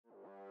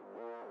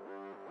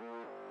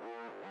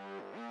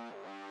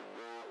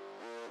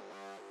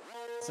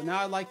So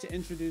now I'd like to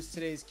introduce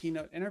today's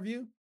keynote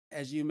interview.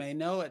 As you may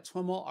know, at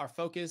TWiML, our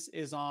focus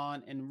is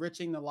on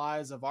enriching the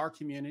lives of our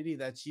community,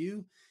 that's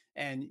you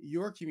and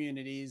your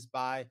communities,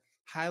 by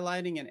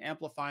highlighting and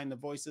amplifying the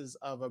voices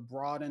of a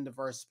broad and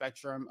diverse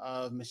spectrum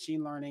of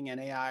machine learning and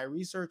AI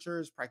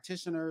researchers,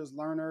 practitioners,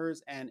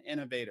 learners, and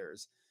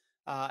innovators.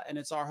 And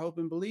it's our hope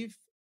and belief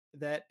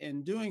that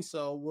in doing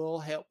so, we'll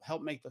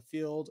help make the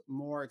field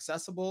more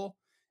accessible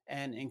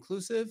and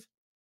inclusive,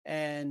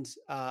 and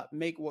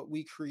make what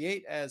we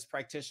create as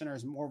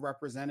practitioners more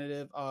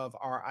representative of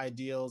our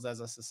ideals as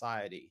a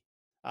society.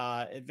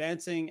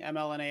 Advancing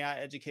ML and AI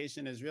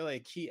education is really a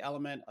key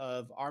element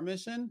of our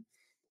mission.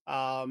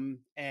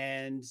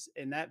 And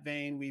in that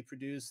vein, we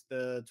produce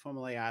the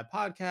TWiML AI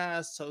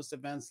podcast, host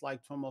events like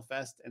TWiML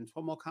Fest and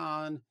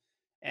TWiMLCon,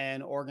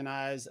 and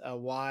organize a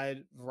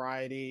wide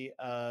variety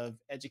of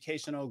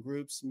educational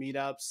groups,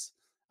 meetups,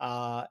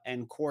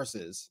 and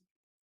courses.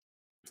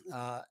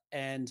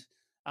 And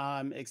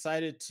I'm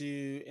excited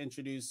to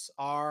introduce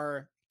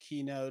our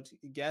keynote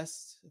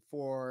guest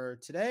for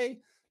today.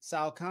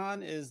 Sal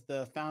Khan is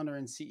the founder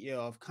and CEO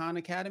of Khan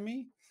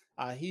Academy.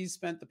 He's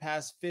spent the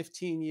past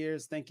 15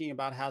 years thinking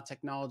about how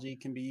technology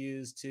can be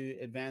used to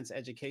advance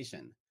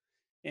education.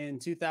 In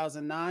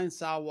 2009,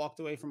 Sal walked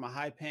away from a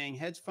high-paying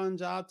hedge fund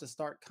job to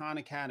start Khan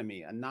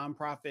Academy, a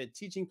nonprofit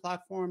teaching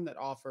platform that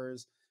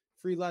offers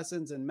free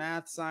lessons in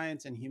math,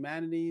 science, and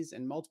humanities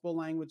in multiple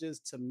languages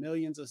to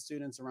millions of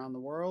students around the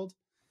world.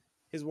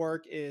 His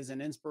work is an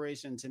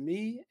inspiration to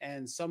me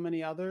and so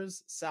many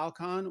others. Sal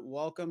Khan,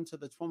 welcome to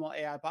the TWiML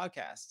AI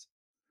podcast.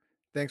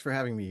 Thanks for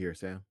having me here,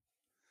 Sam.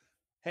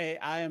 Hey,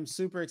 I am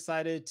super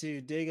excited to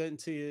dig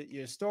into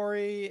your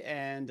story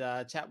and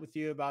chat with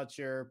you about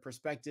your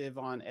perspective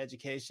on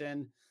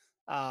education.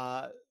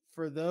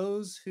 For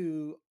those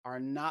who are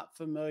not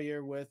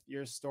familiar with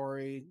your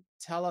story,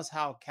 tell us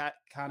how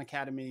Khan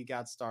Academy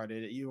got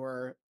started. You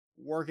were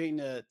working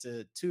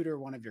to tutor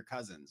one of your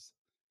cousins.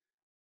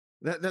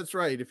 That's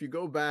right. If you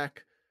go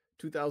back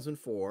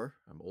 2004,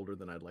 I'm older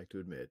than I'd like to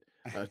admit.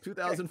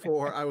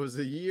 2004, I was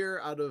a year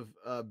out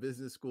of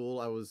business school.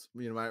 I was,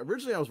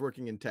 originally I was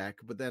working in tech,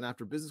 but then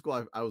after business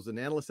school, I was an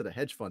analyst at a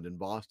hedge fund in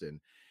Boston.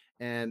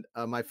 And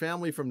my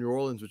family from New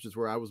Orleans, which is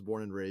where I was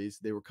born and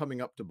raised, they were coming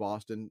up to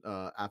Boston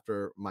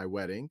after my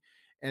wedding.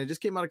 And it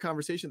just came out of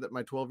conversation that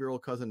my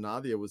 12-year-old cousin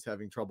Nadia was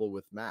having trouble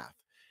with math.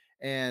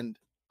 And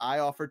I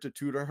offered to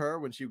tutor her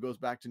when she goes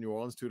back to New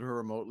Orleans, tutor her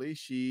remotely.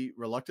 She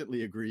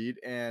reluctantly agreed.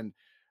 And,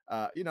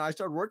 I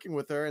started working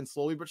with her, and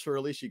slowly but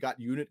surely she got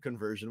unit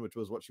conversion, which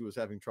was what she was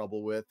having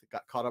trouble with,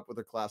 got caught up with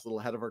her class, a little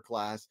ahead of her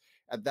class.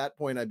 At that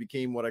point, I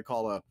became what I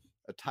call a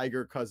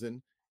tiger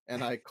cousin.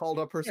 And I called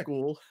up her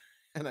school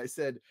and I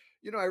said,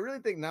 I really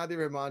think Nadia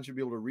Rahman should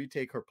be able to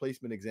retake her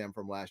placement exam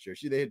from last year.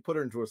 They had put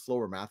her into a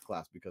slower math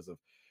class because of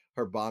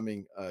her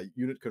bombing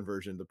unit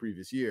conversion the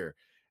previous year.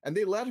 And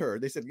they let her.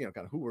 They said, kind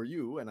of, who are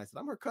you? And I said,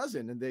 I'm her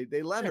cousin. And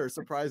they let her,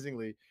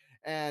 surprisingly.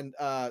 And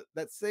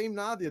that same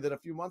Nadia that a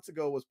few months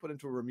ago was put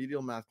into a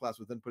remedial math class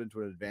was then put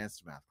into an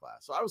advanced math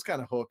class. So I was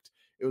kind of hooked.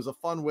 It was a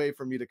fun way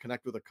for me to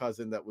connect with a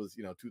cousin that was,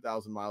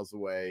 2,000 miles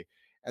away.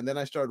 And then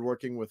I started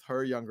working with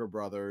her younger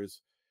brothers.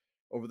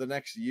 Over the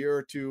next year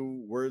or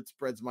two, word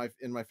spreads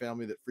in my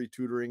family that free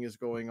tutoring is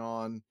going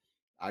on.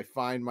 I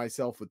find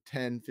myself with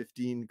 10,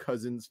 15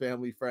 cousins,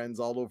 family,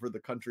 friends all over the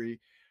country.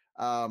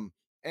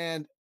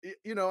 And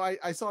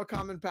I saw a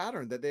common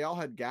pattern that they all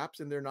had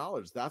gaps in their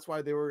knowledge. That's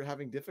why they were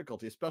having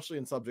difficulty, especially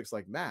in subjects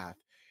like math,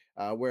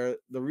 where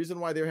the reason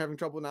why they were having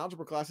trouble in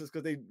algebra classes is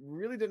because they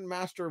really didn't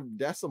master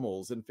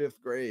decimals in 5th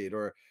grade,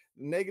 or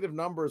negative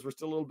numbers were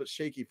still a little bit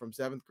shaky from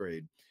 7th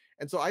grade.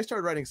 And so I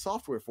started writing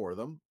software for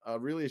them.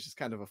 Really, it's just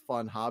kind of a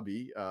fun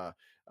hobby.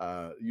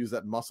 Use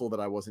that muscle that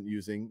I wasn't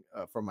using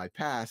from my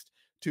past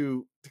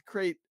to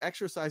create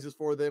exercises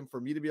for them,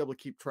 for me to be able to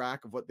keep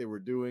track of what they were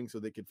doing so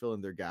they could fill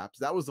in their gaps.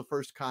 That was the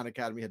first Khan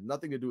Academy, had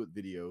nothing to do with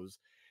videos.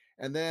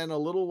 And then a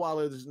little while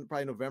later, this is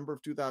probably November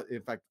of 2000,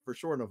 in fact, for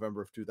sure,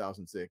 November of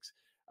 2006,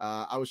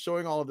 I was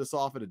showing all of this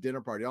off at a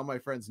dinner party. All my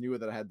friends knew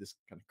that I had this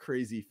kind of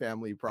crazy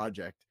family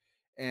project.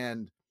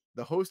 And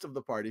the host of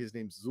the party, his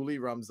name's Zuli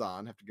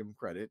Ramzan, have to give him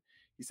credit.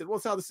 He said, well,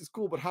 Sal, this is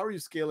cool, but how are you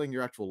scaling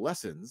your actual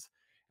lessons?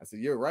 I said,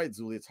 you're right,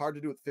 Zuli. It's hard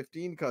to do with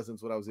 15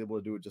 cousins what I was able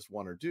to do with just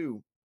 1 or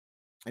 2.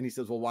 And he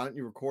says, well, why don't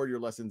you record your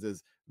lessons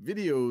as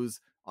videos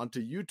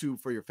onto YouTube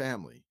for your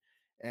family?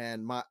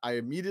 And I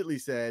immediately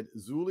said,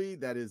 Zuli,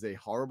 that is a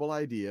horrible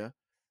idea.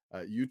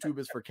 YouTube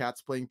is for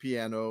cats playing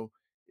piano.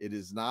 It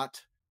is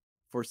not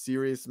for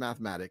serious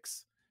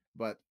mathematics.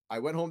 But I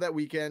went home that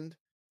weekend,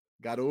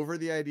 got over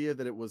the idea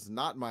that it was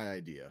not my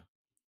idea,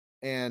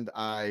 and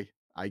I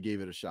gave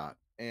it a shot.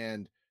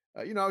 And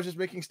I was just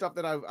making stuff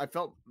that I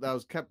felt that I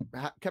was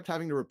kept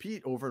having to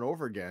repeat over and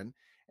over again.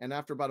 And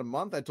after about a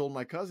month, I told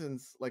my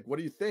cousins, like, what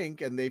do you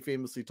think? And they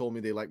famously told me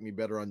they like me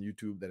better on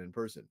YouTube than in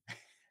person.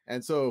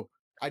 And so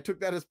I took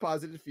that as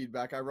positive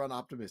feedback. I run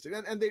optimistic.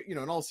 And they, in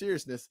all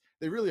seriousness,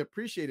 they really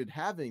appreciated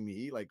having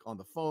me, like, on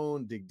the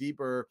phone, dig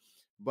deeper.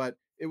 But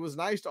it was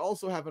nice to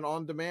also have an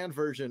on-demand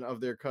version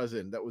of their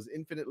cousin that was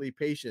infinitely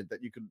patient,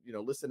 that you could,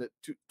 listen at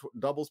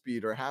double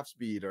speed or half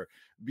speed, or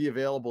be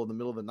available in the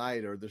middle of the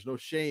night, or there's no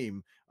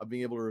shame of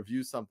being able to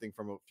review something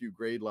from a few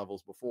grade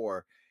levels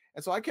before.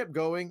 And so I kept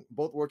going,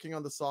 both working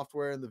on the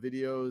software and the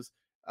videos.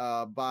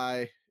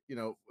 By it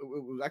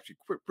was actually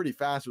pretty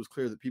fast. It was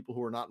clear that people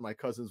who were not my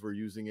cousins were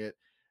using it.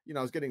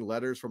 I was getting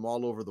letters from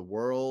all over the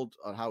world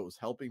on how it was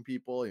helping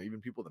people, and even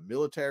people in the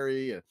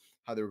military, and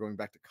how they were going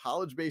back to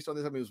college based on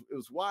this. I mean, it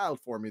was wild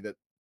for me that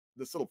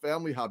this little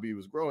family hobby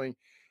was growing.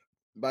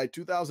 By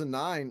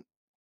 2009,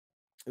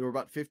 there were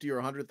about 50 or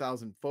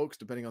 100,000 folks,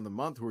 depending on the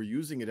month, who were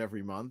using it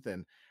every month.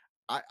 And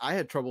I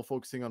had trouble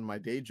focusing on my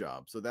day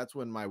job. So that's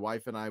when my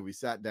wife and we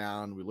sat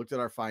down, we looked at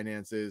our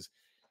finances.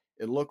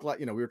 It looked like,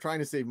 we were trying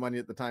to save money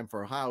at the time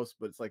for a house,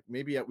 but it's like,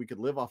 maybe we could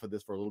live off of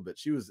this for a little bit.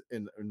 She was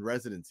in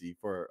residency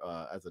for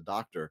as a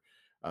doctor.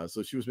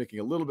 So she was making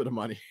a little bit of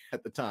money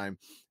at the time.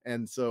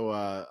 And so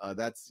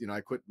that's,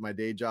 I quit my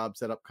day job,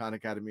 set up Khan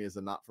Academy as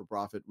a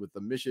not-for-profit with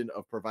the mission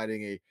of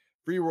providing a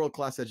free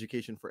world-class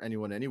education for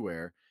anyone,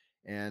 anywhere.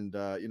 And,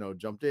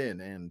 jumped in.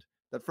 And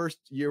that first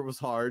year was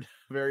hard,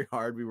 very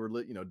hard. We were,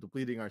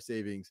 depleting our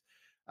savings.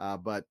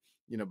 But,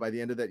 by the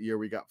end of that year,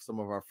 we got some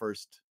of our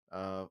first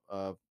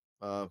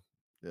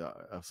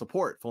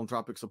support,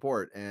 philanthropic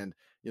support. And,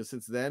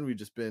 since then, we've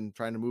just been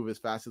trying to move as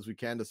fast as we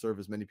can to serve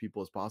as many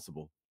people as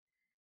possible.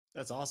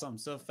 That's awesome.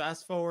 So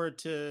fast forward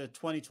to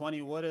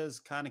 2020, what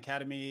does Khan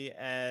Academy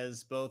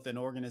as both an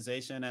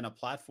organization and a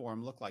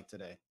platform look like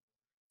today?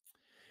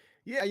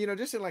 Yeah,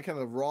 just in like kind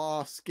of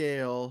raw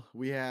scale,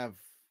 we have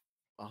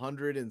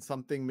 100 and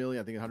something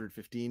million, I think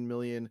 115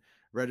 million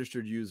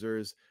registered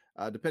users.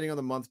 Depending on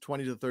the month,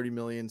 20 to 30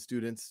 million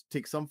students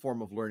take some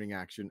form of learning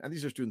action. And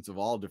these are students of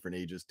all different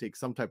ages, take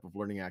some type of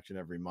learning action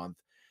every month.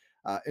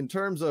 In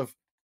terms of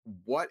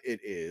what it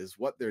is,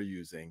 what they're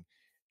using,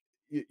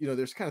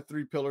 there's kind of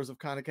three pillars of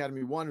Khan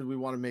Academy. One is we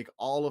want to make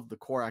all of the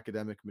core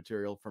academic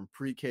material from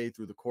pre-K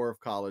through the core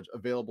of college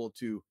available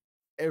to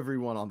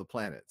everyone on the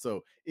planet.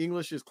 So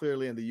English is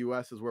clearly, in the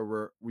US, is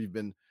where we've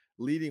been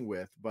leading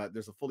with, but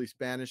there's a fully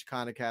Spanish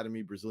Khan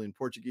Academy, Brazilian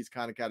Portuguese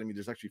Khan Academy.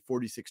 There's actually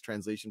 46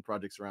 translation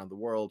projects around the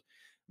world.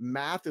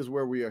 Math is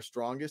where we are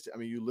strongest. I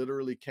mean, you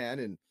literally can,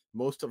 in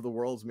most of the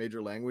world's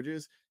major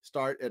languages,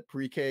 start at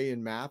pre-K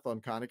in math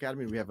on Khan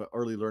Academy. We have an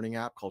early learning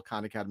app called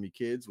Khan Academy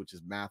Kids, which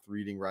is math,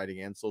 reading,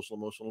 writing, and social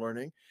emotional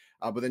learning.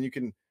 But then you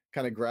can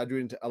kind of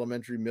graduate into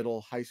elementary,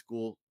 middle, high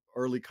school,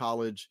 early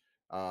college,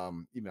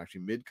 even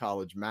actually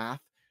mid-college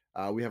math.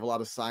 We have a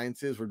lot of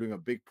sciences. We're doing a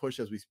big push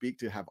as we speak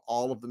to have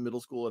all of the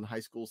middle school and high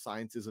school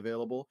sciences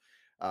available.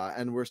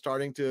 And we're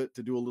starting to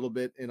do a little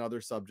bit in other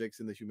subjects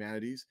in the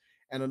humanities.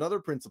 And another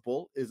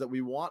principle is that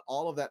we want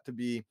all of that to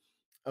be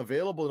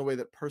available in a way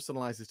that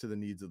personalizes to the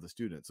needs of the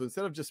student. So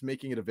instead of just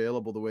making it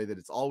available the way that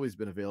it's always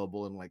been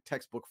available in like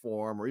textbook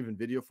form or even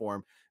video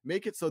form,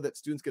 make it so that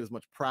students get as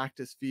much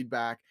practice,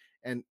 feedback,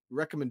 and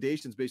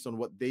recommendations based on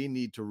what they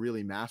need to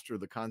really master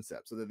the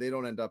concept, so that they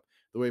don't end up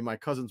the way my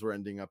cousins were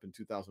ending up in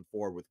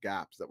 2004 with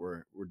gaps that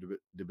were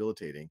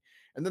debilitating.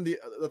 And then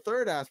the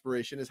third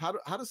aspiration is how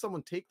does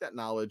someone take that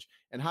knowledge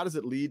and how does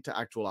it lead to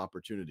actual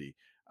opportunity,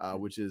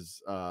 which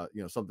is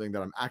something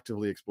that I'm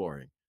actively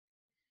exploring.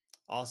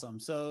 Awesome.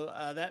 So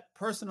that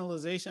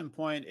personalization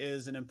point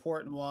is an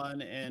important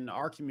one in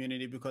our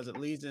community because it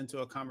leads into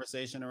a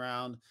conversation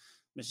around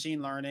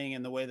machine learning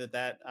and the way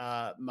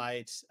that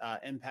might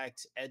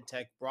impact ed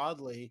tech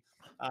broadly.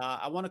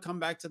 I want to come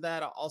back to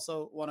that. I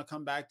also want to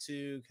come back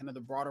to kind of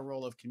the broader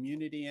role of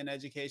community in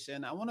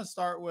education. I want to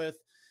start with,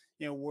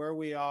 where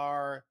we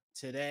are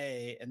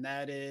today, and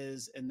that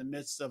is in the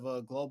midst of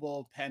a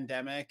global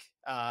pandemic,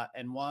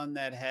 and one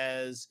that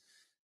has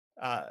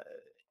uh,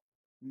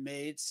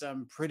 made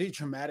some pretty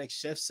dramatic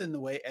shifts in the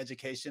way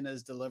education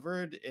is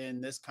delivered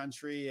in this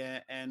country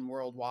and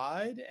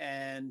worldwide.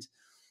 And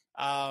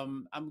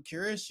I'm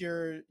curious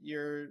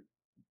your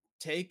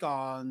take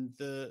on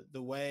the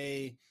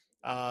way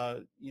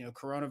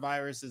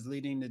coronavirus is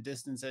leading to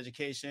distance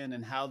education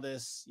and how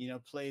this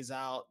plays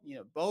out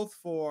both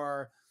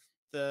for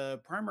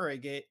the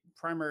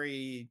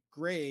primary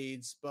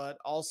grades, but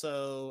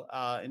also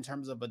in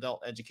terms of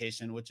adult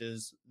education, which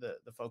is the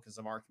focus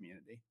of our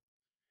community.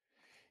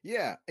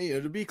 Yeah,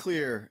 to be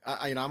clear,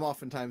 I'm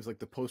oftentimes like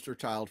the poster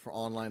child for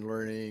online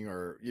learning,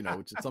 or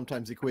which is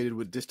sometimes equated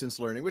with distance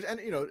learning, which, and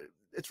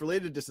it's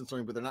related to distance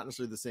learning, but they're not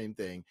necessarily the same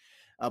thing.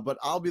 But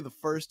I'll be the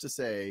first to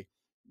say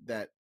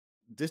that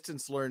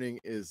distance learning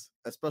is,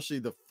 especially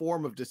the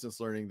form of distance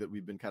learning that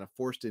we've been kind of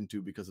forced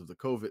into because of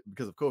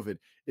COVID,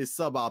 is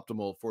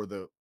suboptimal for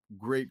the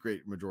great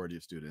majority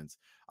of students.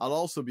 I'll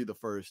also be the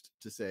first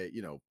to say,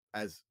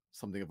 as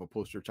something of a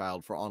poster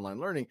child for online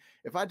learning,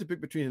 if I had to pick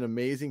between an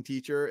amazing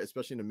teacher,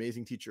 especially an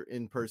amazing teacher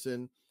in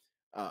person,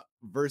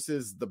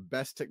 versus the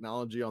best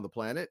technology on the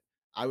planet,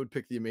 I would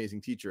pick the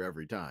amazing teacher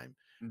every time.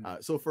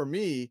 So for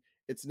me,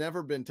 it's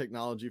never been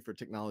technology for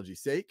technology's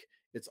sake.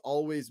 It's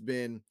always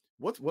been,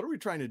 what are we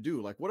trying to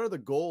do? Like, what are the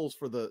goals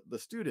for the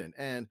student?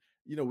 And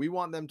we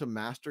want them to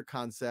master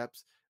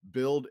concepts,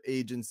 build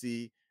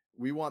agency,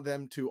 we want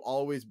them to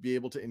always be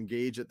able to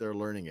engage at their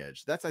learning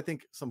edge. That's, I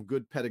think, some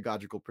good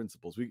pedagogical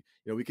principles.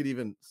 We could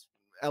even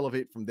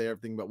elevate from there,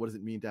 think about what does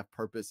it mean to have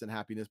purpose and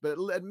happiness. But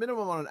at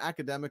minimum, on an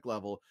academic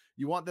level,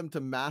 you want them to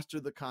master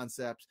the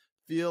concepts,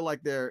 feel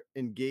like they're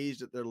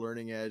engaged at their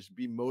learning edge,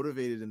 be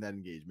motivated in that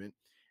engagement.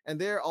 And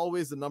there,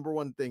 always the number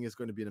one thing is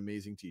going to be an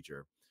amazing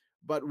teacher.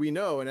 But we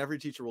know, and every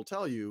teacher will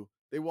tell you,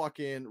 they walk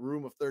in,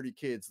 room of 30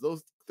 kids,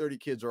 those 30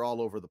 kids are all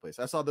over the place.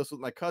 I saw this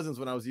with my cousins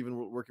when I was even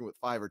working with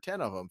 5 or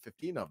 10 of them,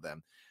 15 of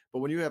them. But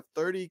when you have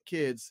 30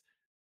 kids,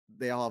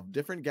 they all have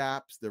different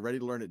gaps, they're ready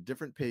to learn at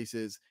different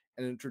paces.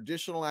 And in a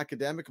traditional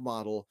academic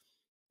model,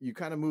 you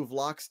kind of move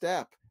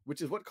lockstep,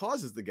 which is what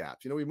causes the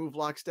gaps. We move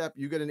lockstep.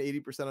 You get an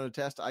 80% on a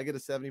test, I get a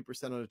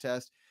 70% on a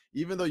test.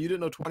 Even though you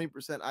didn't know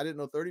 20%, I didn't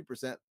know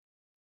 30%,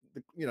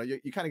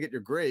 you kind of get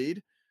your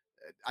grade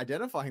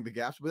identifying the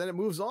gaps, but then it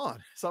moves on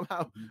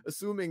somehow,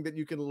 assuming that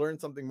you can learn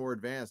something more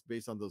advanced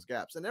based on those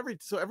gaps. And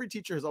every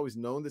teacher has always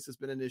known this has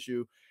been an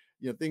issue.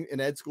 In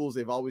ed schools,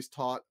 they've always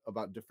taught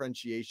about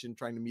differentiation,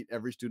 trying to meet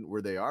every student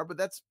where they are, but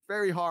that's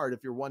very hard if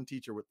you're one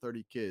teacher with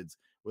 30 kids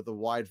with a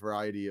wide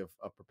variety of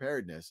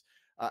preparedness.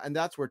 And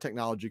that's where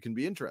technology can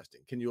be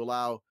interesting. Can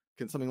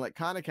something like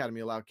Khan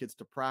Academy allow kids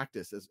to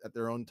practice at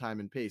their own time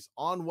and pace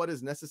on what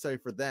is necessary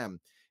for them,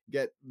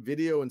 get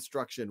video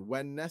instruction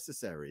when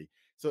necessary?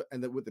 So,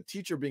 and that with the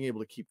teacher being able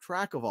to keep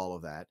track of all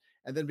of that,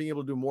 and then being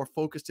able to do more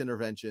focused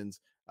interventions,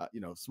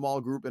 small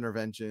group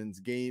interventions,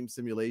 game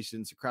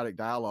simulations, Socratic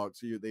dialogue.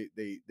 So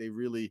they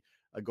really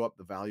go up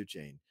the value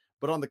chain.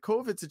 But on the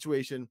COVID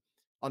situation,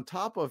 on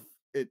top of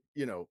it,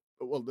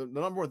 well, the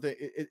number one thing,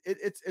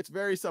 it's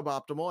very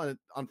suboptimal, and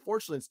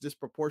unfortunately, it's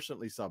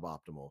disproportionately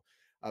suboptimal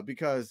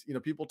because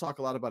people talk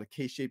a lot about a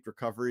K-shaped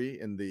recovery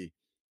in the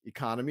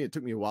economy. It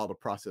took me a while to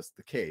process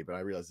the K, but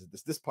I realized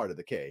this part of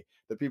the K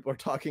that people are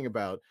talking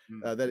about.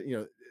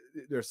 That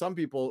there are some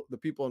people, the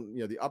people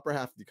in the upper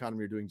half of the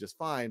economy are doing just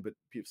fine, but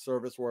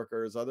service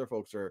workers, other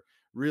folks are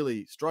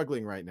really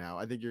struggling right now.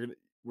 I think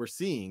we're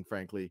seeing,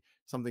 frankly,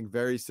 something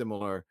very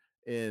similar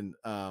in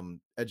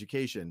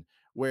education,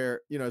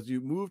 where as you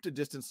move to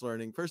distance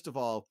learning, first of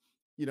all,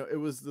 it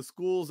was the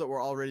schools that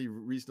were already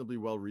reasonably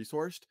well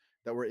resourced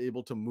that were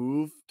able to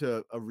move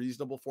to a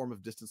reasonable form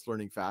of distance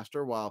learning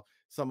faster, while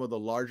some of the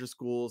larger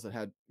schools that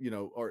had,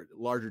 or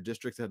larger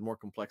districts that had more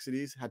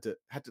complexities had to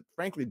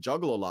frankly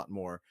juggle a lot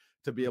more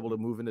to be able to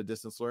move into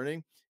distance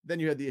learning. Then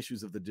you had the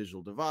issues of the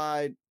digital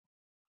divide.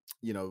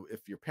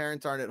 If your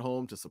parents aren't at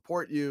home to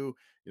support you,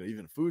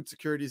 even food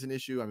security is an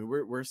issue. I mean,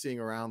 we're seeing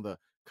around the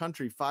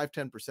country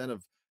 5-10%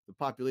 of the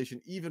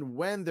population, even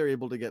when they're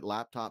able to get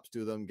laptops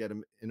to them, get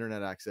them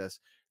internet access,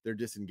 they're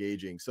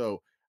disengaging.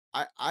 So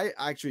I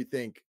actually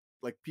think,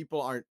 like,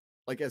 people aren't,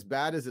 like, as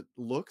bad as it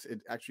looks, it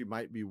actually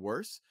might be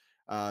worse.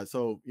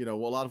 So a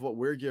lot of what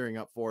we're gearing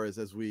up for is,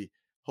 as we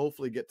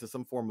hopefully get to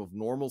some form of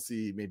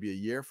normalcy, maybe a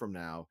year from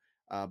now,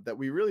 that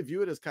we really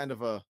view it as kind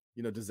of a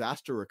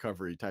disaster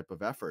recovery type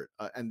of effort.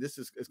 And this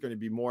is going to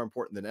be more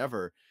important than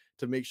ever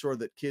to make sure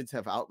that kids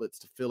have outlets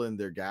to fill in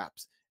their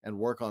gaps and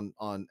work on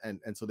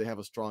and so they have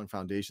a strong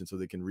foundation so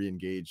they can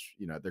re-engage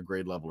at their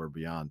grade level or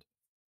beyond.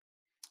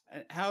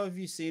 How have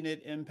you seen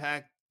it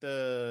impact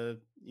the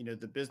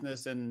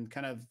business and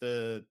kind of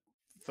the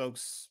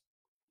folks,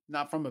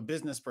 not from a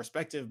business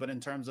perspective, but in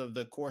terms of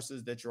the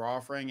courses that you're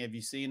offering? Have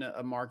you seen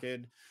a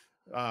market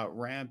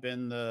ramp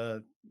in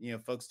the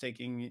folks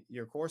taking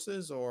your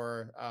courses,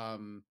 or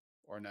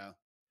no?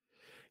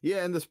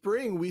 Yeah, in the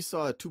spring, we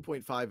saw a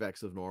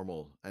 2.5x of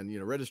normal,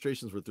 and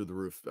registrations were through the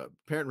roof.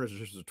 Parent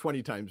registrations were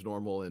 20 times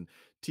normal, and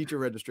teacher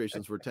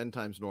registrations were 10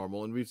 times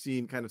normal. And we've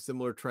seen kind of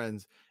similar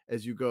trends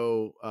as you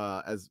go,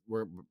 as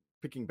we're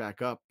picking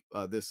back up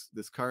this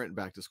current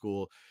back to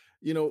school.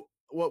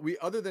 What we,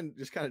 other than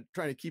just kind of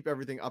trying to keep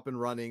everything up and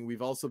running,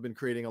 we've also been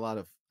creating a lot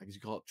of, I guess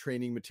you call it,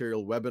 training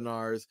material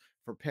webinars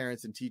for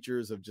parents and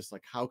teachers of just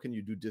like, how can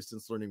you do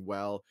distance learning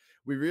well?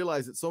 We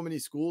realized that so many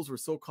schools were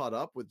so caught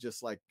up with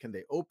just like, can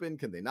they open?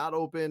 Can they not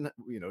open?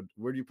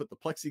 Where do you put the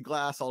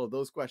plexiglass? All of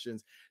those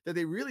questions, that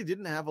they really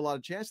didn't have a lot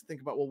of chance to think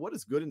about, well, what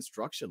does good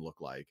instruction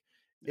look like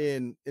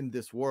in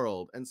this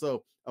world? And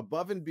so,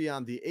 above and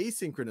beyond the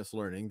asynchronous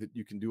learning that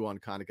you can do on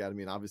Khan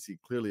Academy, and obviously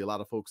clearly a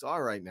lot of folks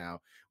are right now,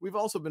 we've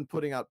also been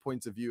putting out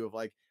points of view of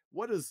like,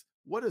 what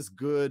does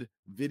good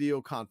video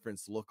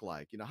conference look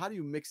like? How do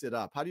you mix it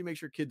up? How do you make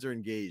sure kids are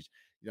engaged?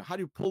 How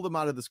do you pull them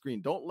out of the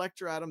screen? Don't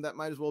lecture at them. That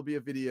might as well be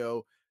a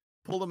video.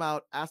 Pull them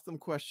out, ask them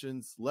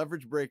questions,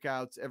 leverage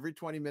breakouts every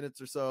 20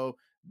 minutes or so,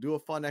 do a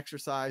fun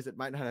exercise that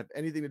might not have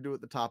anything to do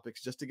with the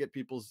topics, just to get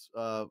people's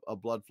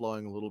blood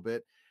flowing a little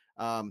bit.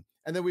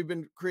 And then we've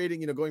been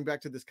creating, going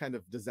back to this kind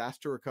of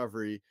disaster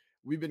recovery,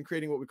 we've been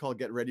creating what we call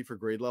get ready for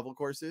grade level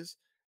courses.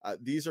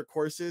 These are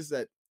courses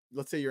that,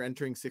 let's say you're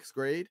entering 6th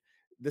grade.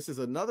 This is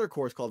another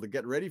course called the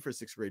Get Ready for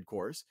 6th Grade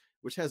course,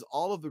 which has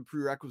all of the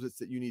prerequisites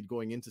that you need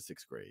going into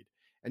 6th grade.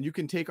 And you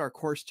can take our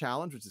course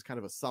challenge, which is kind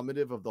of a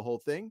summative of the whole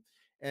thing.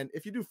 And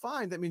if you do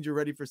fine, that means you're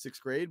ready for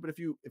sixth grade. But if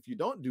you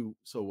don't do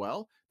so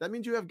well, that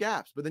means you have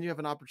gaps. But then you have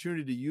an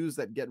opportunity to use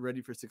that get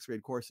ready for sixth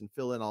grade course and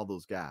fill in all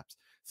those gaps.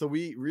 So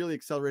we really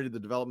accelerated the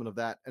development of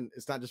that. And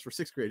it's not just for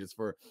sixth grade, it's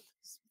for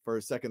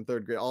second,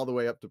 third grade, all the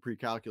way up to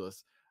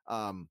pre-calculus.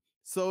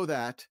 So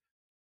that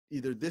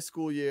either this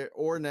school year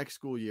or next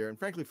school year, and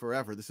frankly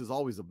forever, this has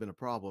always been a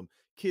problem,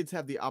 kids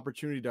have the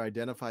opportunity to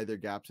identify their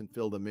gaps and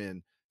fill them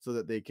in so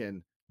that they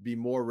can be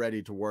more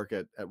ready to work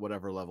at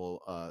whatever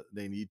level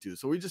they need to.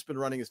 So we've just been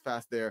running as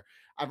fast there.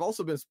 I've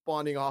also been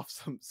spawning off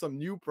some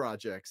new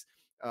projects.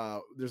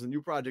 There's a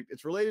new project.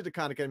 It's related to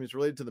Khan Academy. It's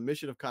related to the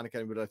mission of Khan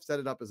Academy, but I've set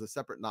it up as a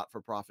separate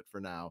not-for-profit for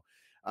now.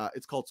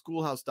 It's called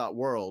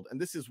schoolhouse.world. And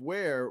this is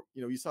where,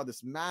 you saw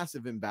this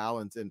massive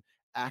imbalance in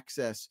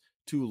access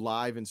to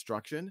live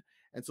instruction.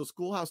 And so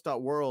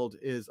schoolhouse.world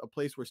is a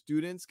place where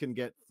students can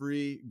get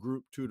free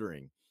group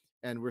tutoring.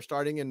 And we're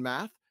starting in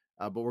math,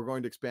 but we're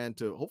going to expand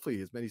to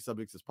hopefully as many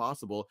subjects as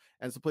possible.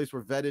 And it's a place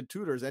where vetted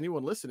tutors,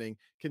 anyone listening,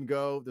 can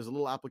go. There's a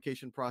little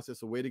application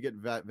process, a way to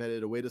get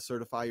vetted, a way to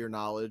certify your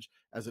knowledge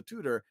as a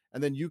tutor,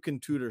 and then you can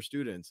tutor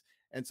students.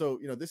 And so,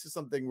 this is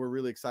something we're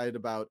really excited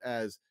about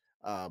as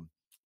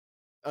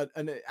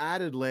an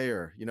added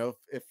layer.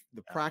 If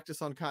the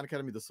practice on Khan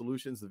Academy, the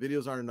solutions, the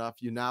videos aren't enough,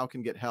 you now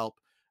can get help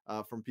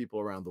from people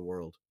around the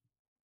world.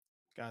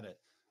 Got it.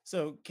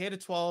 So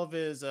K-12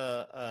 is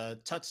a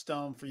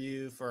touchstone for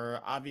you for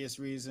obvious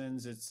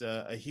reasons. It's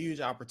a huge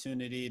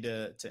opportunity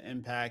to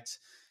impact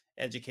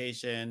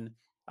education.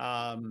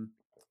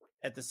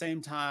 At the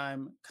same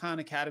time, Khan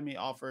Academy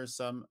offers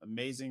some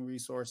amazing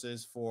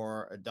resources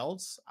for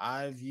adults.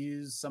 I've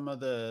used some of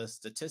the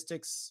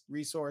statistics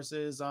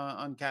resources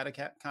on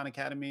Khan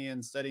Academy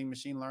and studying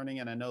machine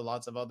learning, and I know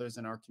lots of others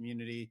in our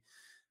community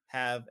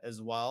have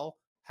as well.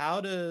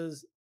 How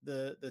does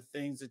the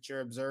things that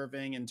you're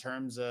observing in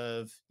terms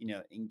of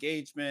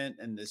engagement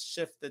and this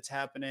shift that's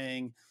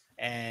happening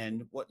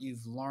and what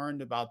you've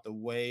learned about the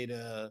way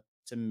to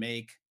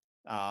make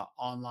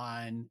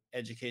online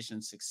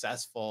education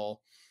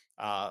successful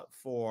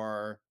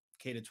for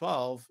K to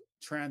 12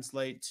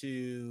 translate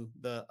to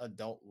the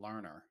adult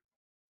learner?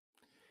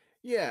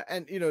 Yeah,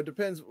 and it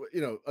depends.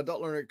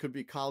 Adult learner, it could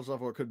be college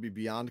level, or it could be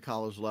beyond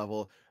college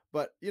level.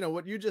 But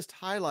what you just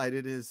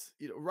highlighted is,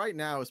 right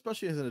now,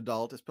 especially as an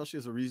adult, especially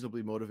as a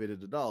reasonably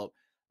motivated adult,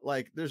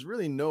 like there's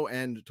really no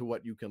end to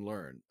what you can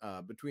learn.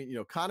 Between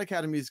Khan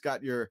Academy's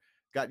got you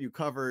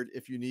covered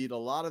if you need a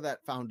lot of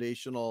that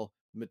foundational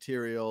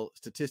material,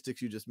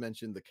 statistics you just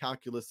mentioned, the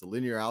calculus, the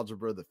linear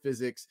algebra, the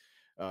physics.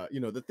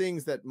 The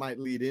things that might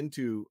lead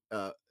into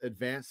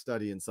advanced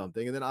study in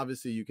something, and then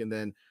obviously you can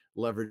then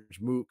leverage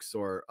MOOCs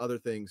or other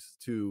things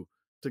to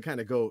kind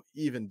of go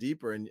even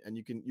deeper, and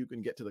you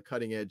can get to the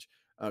cutting edge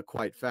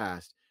quite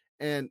fast.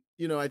 And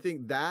I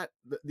think that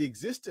the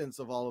existence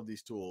of all of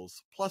these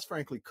tools, plus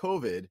frankly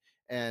COVID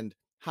and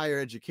higher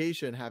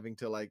education having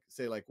to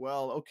say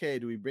well, okay,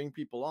 do we bring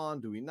people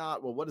on, do we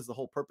not, well, what is the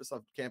whole purpose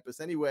of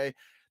campus anyway?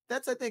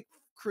 That's, I think,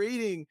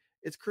 creating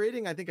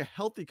I think a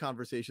healthy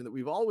conversation that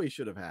we've always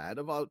should have had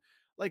about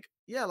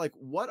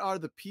what are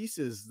the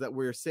pieces that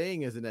we're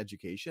saying as an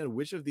education,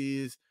 which of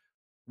these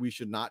we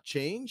should not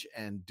change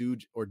and do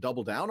or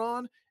double down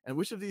on, and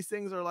which of these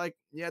things are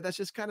that's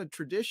just kind of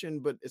tradition,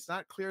 but it's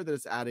not clear that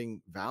it's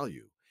adding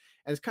value.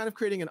 And it's kind of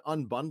creating an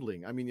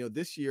unbundling. I mean,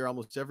 this year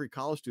almost every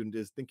college student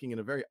is thinking in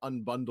a very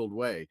unbundled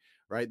way,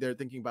 right? They're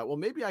thinking about, well,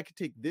 maybe I could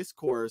take this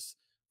course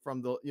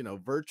from the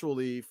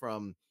virtually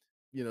from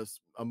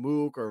a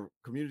MOOC or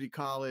community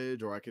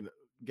college, or I can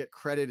get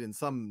credit in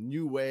some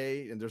new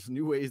way, and there's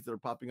new ways that are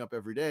popping up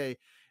every day.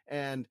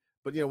 And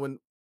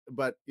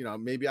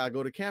maybe I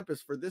go to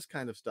campus for this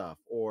kind of stuff,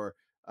 or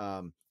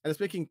and it's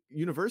making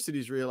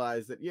universities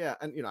realize that,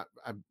 and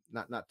I'm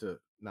not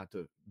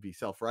to be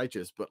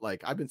self-righteous, but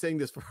I've been saying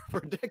this for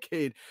a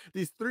decade.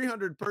 These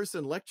 300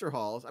 person lecture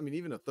halls, I mean,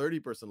 even a 30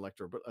 person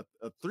lecture, but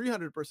a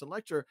 300 person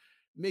lecture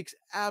makes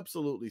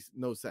absolutely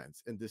no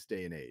sense in this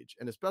day and age.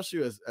 And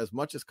especially as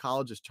much as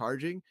college is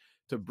charging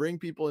to bring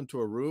people into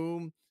a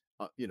room,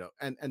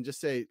 and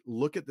just say,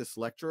 look at this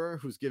lecturer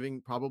who's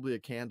giving probably a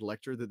canned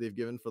lecture that they've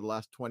given for the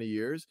last 20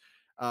 years.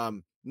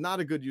 Not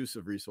a good use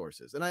of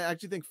resources. And I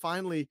actually think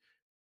finally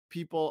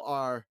people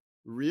are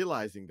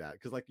realizing that,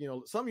 because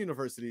some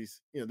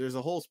universities, there's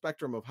a whole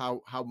spectrum of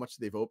how much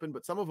they've opened,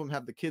 but some of them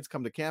have the kids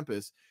come to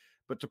campus,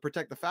 but to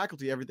protect the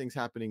faculty, everything's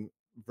happening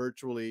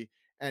virtually.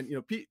 And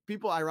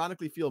people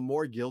ironically feel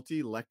more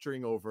guilty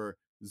lecturing over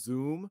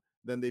Zoom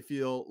than they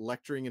feel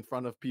lecturing in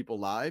front of people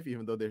live,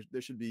 even though there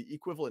should be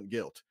equivalent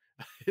guilt.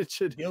 it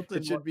should Guilt it in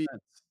what should be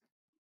sense?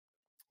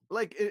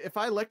 if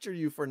I lecture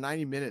you for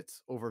 90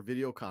 minutes over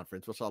video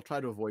conference, which I'll try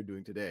to avoid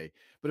doing today,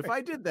 but if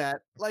I did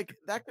that,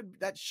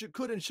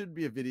 could and should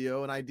be a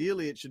video, and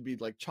ideally it should be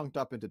chunked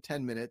up into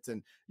 10 minutes,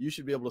 and you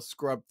should be able to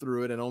scrub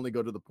through it and only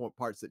go to the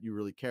parts that you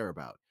really care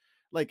about.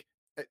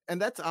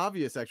 And that's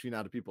obvious actually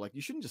now to people.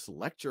 You shouldn't just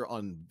lecture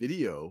on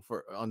video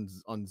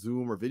on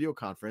Zoom or video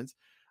conference,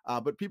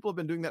 but people have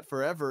been doing that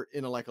forever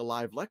in a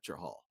live lecture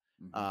hall.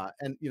 Hmm.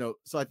 And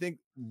so I think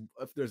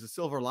if there's a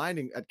silver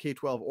lining at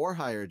K-12 or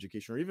higher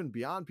education or even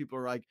beyond, people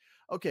are like,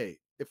 okay,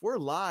 if we're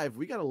live,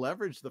 we got to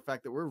leverage the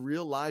fact that we're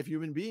real live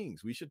human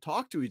beings. We should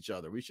talk to each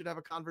other. We should have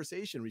a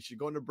conversation. We should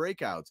go into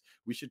breakouts.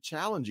 We should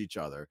challenge each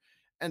other.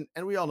 And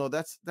we all know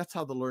that's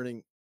how the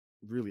learning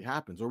really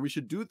happens. Or we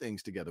should do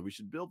things together. We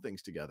should build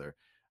things together.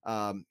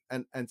 And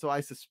so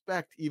I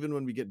suspect even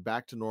when we get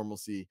back to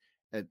normalcy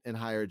in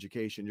higher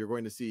education, you're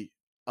going to see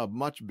a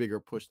much bigger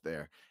push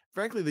there.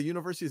 Frankly, the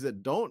universities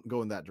that don't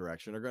go in that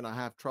direction are going to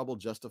have trouble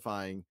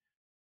justifying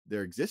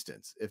their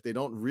existence if they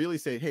don't really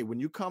say, hey, when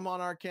you come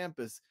on our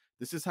campus,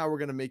 this is how we're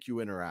going to make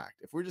you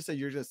interact. If we're just saying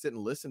you're going to sit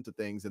and listen to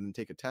things and then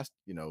take a test,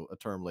 a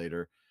term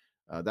later,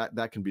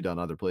 that can be done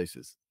other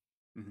places.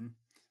 Hmm.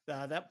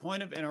 That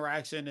point of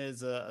interaction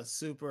is a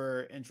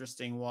super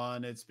interesting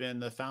one. It's been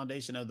the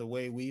foundation of the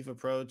way we've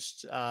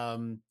approached,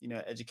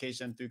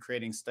 education through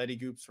creating study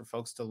groups for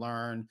folks to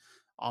learn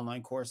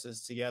online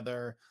courses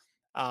together.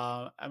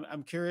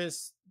 I'm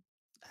curious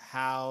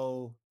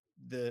how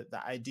the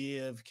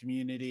idea of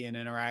community and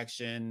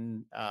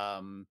interaction,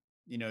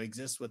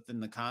 exists within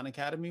the Khan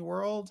Academy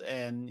world,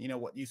 and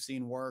what you've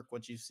seen work,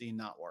 what you've seen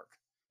not work.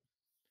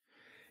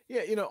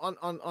 Yeah,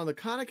 on the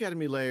Khan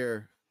Academy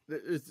layer,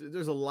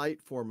 there's a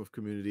light form of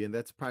community, and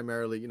that's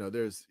primarily,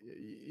 there's,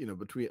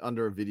 between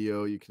under a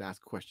video, you can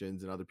ask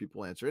questions and other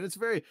people answer. And it's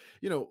very,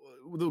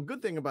 the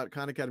good thing about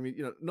Khan Academy,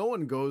 no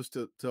one goes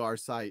to our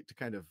site to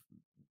kind of,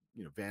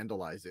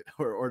 vandalize it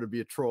or to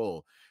be a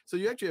troll. So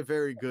you actually have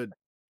very good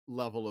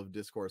level of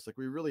discourse. Like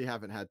we really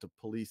haven't had to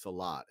police a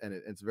lot, and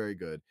it's very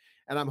good.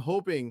 And I'm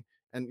hoping,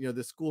 and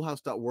the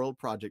schoolhouse.world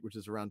project, which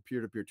is around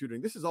peer-to-peer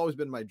tutoring, this has always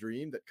been my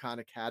dream, that Khan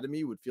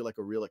Academy would feel like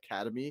a real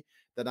academy,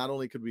 that not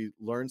only could we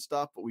learn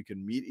stuff, but we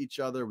can meet each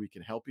other, we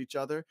can help each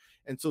other.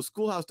 And so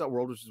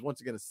schoolhouse.world, which is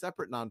once again a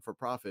separate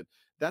non-for-profit,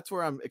 that's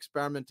where I'm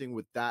experimenting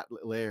with that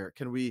layer.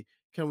 Can we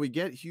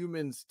get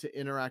humans to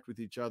interact with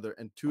each other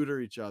and tutor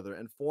each other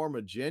and form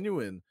a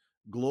genuine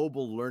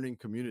global learning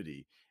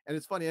community? And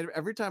it's funny,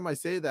 every time I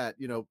say that,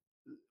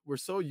 we're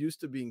so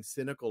used to being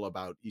cynical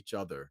about each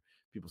other.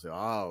 People say,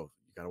 oh,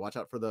 you got to watch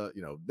out for the,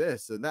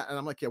 this and that. And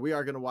I'm like, yeah, we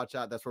are going to watch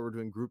out. That's why we're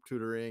doing group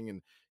tutoring.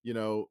 And,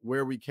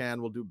 where we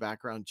can, we'll do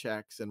background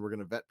checks, and we're going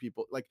to vet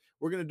people. Like,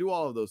 we're going to do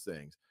all of those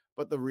things.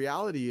 But the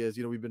reality is,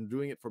 we've been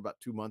doing it for about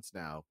 2 months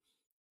now.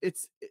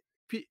 It's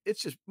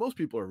just, most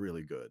people are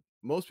really good.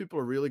 Most people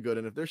are really good.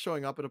 And if they're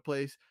showing up at a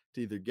place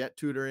to either get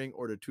tutoring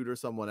or to tutor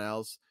someone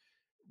else,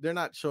 they're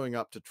not showing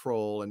up to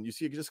troll. And you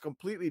see just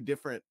completely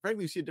different,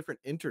 frankly, you see a different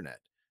internet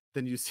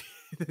than you see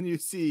than you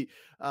see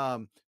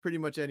pretty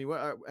much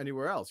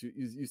anywhere else.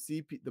 You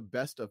see the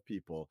best of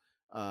people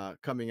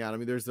coming out. I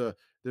mean, there's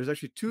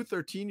actually two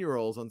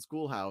 13-year-olds on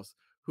Schoolhouse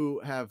who've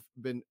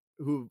been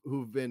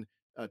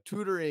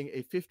tutoring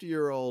a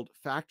 50-year-old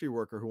factory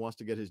worker who wants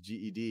to get his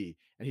GED,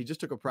 and he just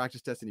took a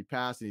practice test and he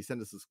passed, and he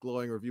sent us this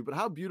glowing review. But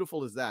how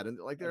beautiful is that? And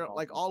like That's they're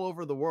like awesome. all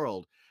over the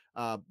world.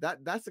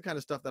 That's the kind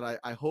of stuff that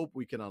I hope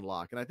we can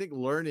unlock. And I think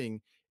learning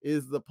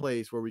is the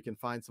place where we can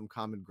find some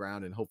common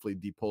ground and hopefully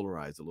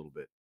depolarize a little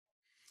bit.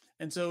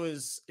 And so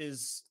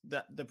is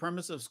that the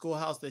premise of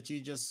Schoolhouse, that you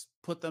just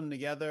put them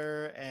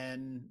together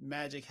and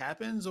magic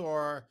happens,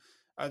 or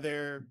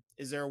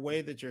is there a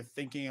way that you're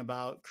thinking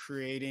about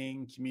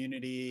creating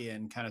community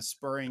and kind of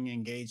spurring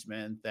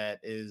engagement that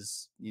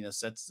is,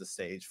 sets the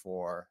stage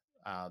for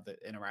the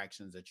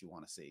interactions that you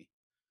want to see?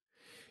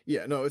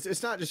 Yeah, no,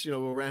 it's not just,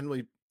 we'll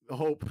randomly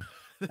hope.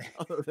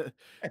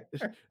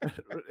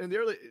 In the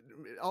early,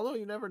 although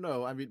you never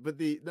know. I mean, but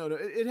no,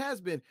 it has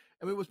been.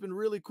 I mean, what's been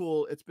really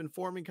cool, it's been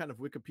forming kind of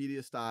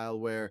Wikipedia style,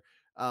 where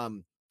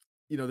um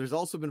there's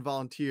also been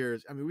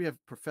volunteers. I mean, we have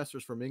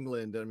professors from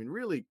England, I mean,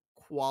 really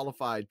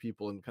qualified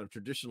people in kind of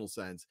traditional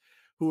sense,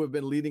 who have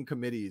been leading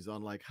committees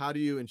on, like, how do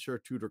you ensure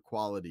tutor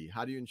quality?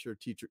 How do you ensure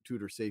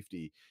tutor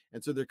safety?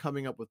 And so they're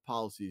coming up with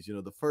policies.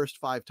 The first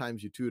 5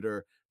 times you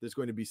tutor, there's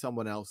going to be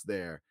someone else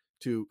there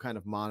to kind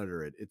of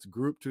monitor it. It's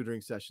group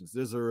tutoring sessions.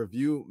 There's a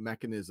review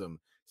mechanism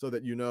so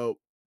that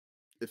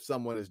if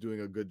someone is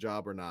doing a good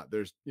job or not.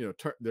 There's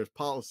there's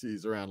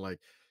policies around, like,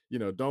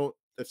 don't,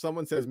 if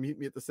someone says meet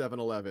me at the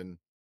 7-Eleven,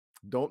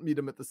 don't meet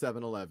them at the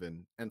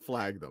 7-Eleven and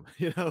flag them.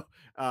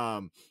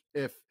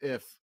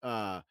 If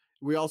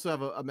we also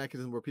have a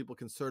mechanism where people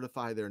can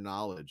certify their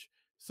knowledge.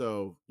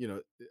 So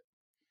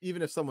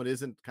even if someone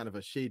isn't kind of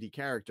a shady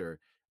character,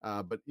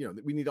 but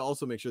we need to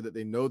also make sure that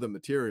they know the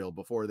material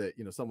before that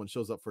someone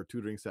shows up for a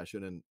tutoring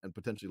session and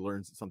potentially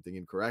learns something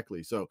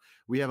incorrectly. So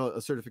we have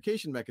a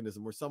certification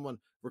mechanism where someone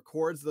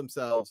records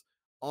themselves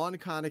on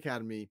Khan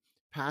Academy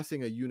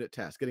passing a unit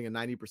test, getting a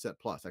 90%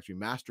 plus, actually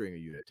mastering a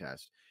unit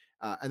test.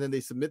 And then they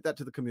submit that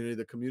to the community.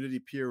 The community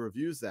peer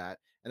reviews that,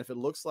 and if it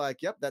looks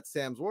like, yep, that's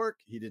Sam's work,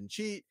 he didn't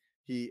cheat,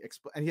 you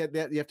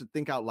have to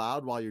think out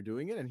loud while you're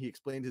doing it, and he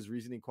explained his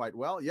reasoning quite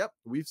well. Yep,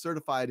 we've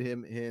certified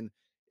him in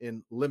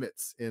in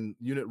limits in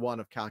unit 1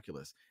 of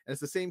calculus. And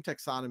it's the same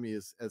taxonomy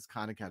as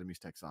Khan Academy's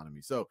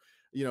taxonomy. So,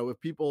 if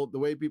people, the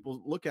way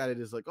people look at it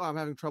is like, oh, I'm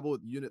having trouble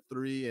with unit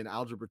 3 and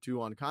algebra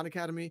 2 on Khan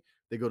Academy.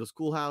 They go to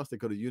Schoolhouse, they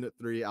go to unit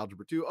 3,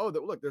 algebra 2. Oh,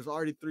 look, there's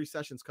already 3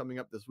 sessions coming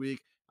up this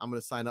week. I'm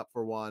going to sign up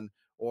for one.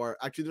 Or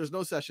actually, there's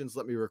no sessions.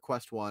 Let me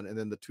request one. And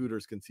then the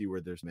tutors can see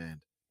where there's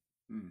demand.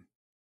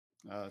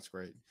 Oh, that's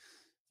great.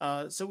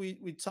 So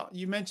we talked.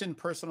 You mentioned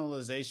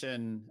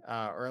personalization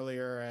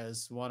earlier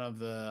as one of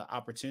the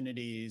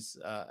opportunities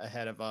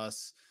ahead of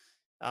us.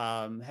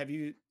 Have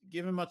you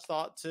given much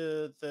thought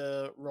to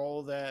the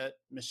role that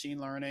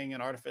machine learning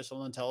and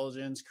artificial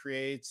intelligence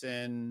creates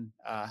in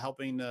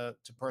helping to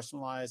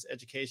personalize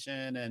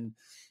education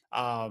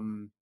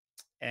um,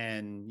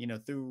 and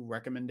through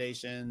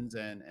recommendations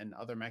and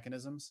other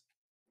mechanisms?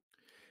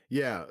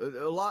 Yeah,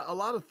 a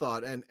lot of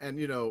thought, and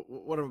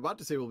what I'm about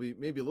to say will be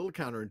maybe a little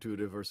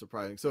counterintuitive or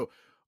surprising. So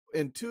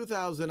in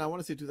 2000, I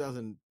want to say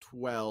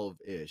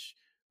 2012-ish,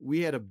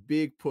 we had a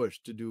big push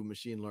to do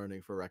machine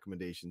learning for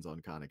recommendations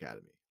on Khan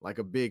Academy, like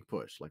a big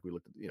push. Like we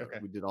looked at, Okay.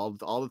 we did all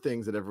the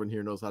things that everyone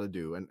here knows how to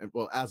do, and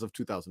well, as of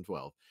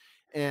 2012,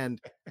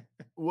 and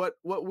what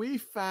we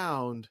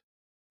found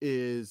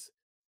is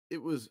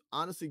it was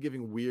honestly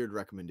giving weird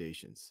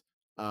recommendations.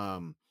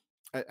 Um,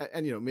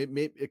 and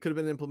maybe it could have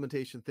been an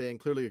implementation thing.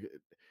 Clearly,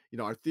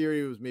 our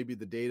theory was maybe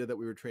the data that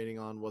we were training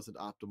on wasn't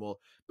optimal.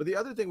 But the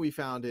other thing we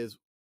found is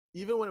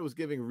even when it was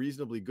giving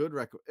reasonably good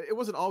it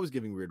wasn't always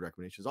giving weird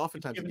recommendations. Could you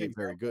Oftentimes give it an gave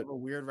very example good. of a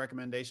weird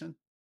recommendation?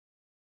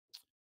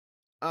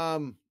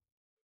 Um,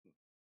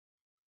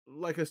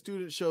 like a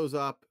student shows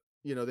up,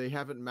 they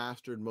haven't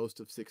mastered most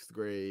of 6th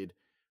grade,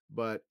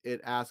 but it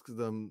asks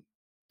them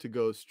to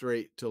go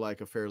straight to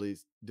like a fairly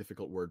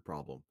difficult word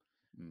problem.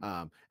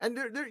 Mm. And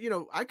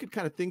I could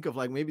kind of think of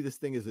like maybe this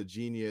thing is a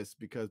genius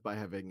because by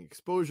having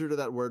exposure to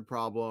that word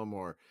problem,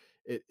 or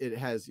it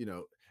has,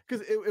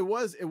 because it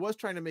was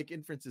trying to make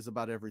inferences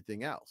about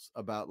everything else,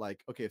 about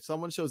like, okay, if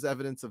someone shows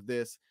evidence of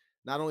this,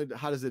 not only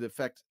how does it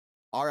affect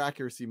our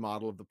accuracy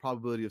model of the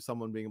probability of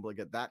someone being able to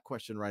get that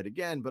question right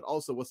again, but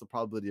also what's the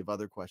probability of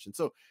other questions.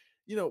 So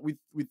we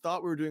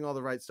thought we were doing all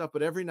the right stuff,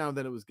 but every now and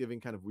then it was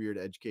giving kind of weird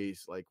edge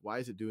case, like why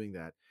is it doing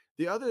that?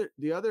 The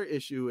other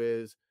issue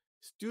is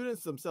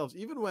students themselves,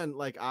 even when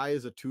like I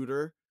as a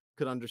tutor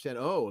could understand,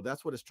 oh,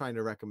 that's what it's trying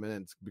to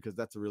recommend because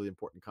that's a really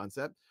important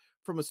concept.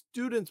 From a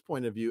student's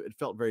point of view, it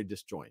felt very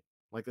disjoint.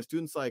 Like the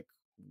students like,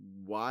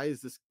 why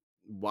is this?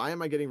 Why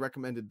am I getting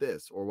recommended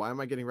this? Or why am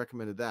I getting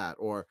recommended that?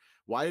 Or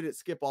why did it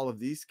skip all of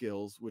these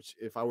skills? Which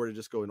if I were to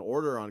just go in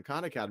order on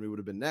Khan Academy would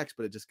have been next,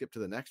 but it just skipped to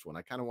the next one.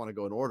 I kind of want to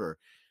go in order.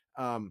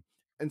 Um,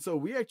 and so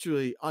we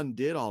actually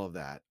undid all of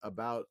that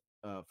about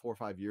 4 or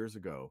 5 years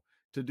ago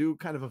to do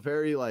kind of a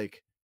very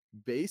like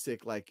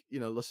basic, like,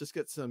 let's just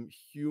get some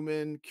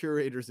human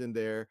curators in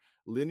there,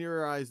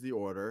 linearize the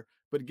order,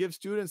 but give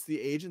students the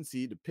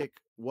agency to pick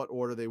what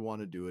order they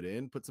want to do it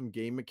in, put some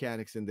game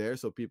mechanics in there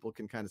so people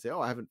can kind of say,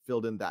 oh, I haven't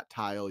filled in that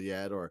tile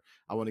yet, or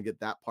I want to get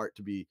that part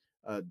to be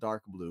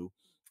dark blue.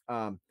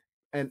 And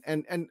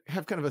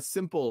have kind of a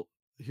simple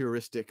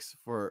heuristics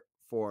for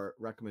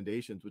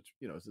recommendations, which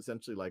is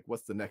essentially like,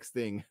 what's the next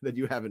thing that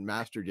you haven't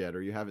mastered yet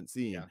or you haven't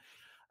seen. Yeah.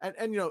 And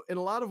in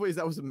a lot of ways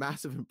that was a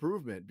massive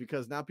improvement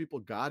because now people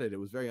got it. It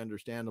was very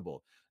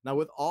understandable. Now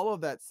with all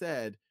of that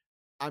said,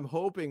 I'm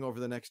hoping over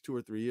the next 2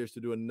 or 3 years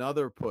to do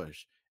another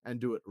push and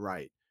do it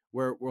right,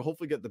 where we'll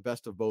hopefully get the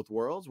best of both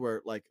worlds,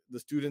 where like the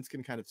students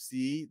can kind of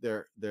see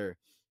the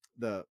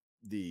the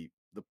the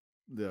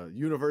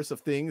universe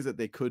of things that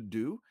they could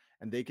do,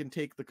 and they can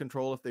take the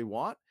control if they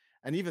want,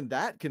 and even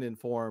that can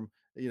inform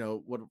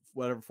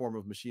whatever form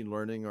of machine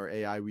learning or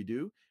AI we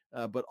do,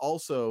 but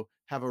also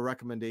have a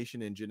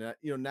recommendation engine.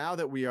 Now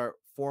that we are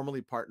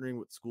formally partnering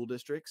with school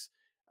districts,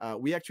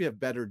 we actually have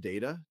better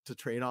data to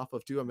train off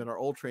of too. I mean, our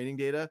old training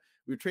data,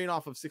 we train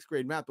off of 6th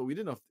grade math, but we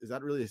didn't know, is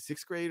that really a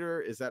 6th grader?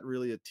 Is that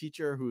really a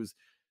teacher who's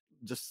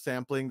just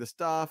sampling the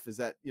stuff? Is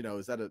that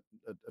a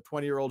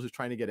 20-year-old who's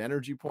trying to get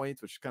energy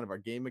points, which is kind of our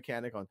game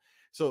mechanic on.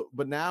 So,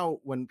 but now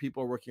when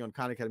people are working on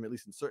Khan Academy, at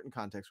least in certain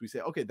contexts, we say,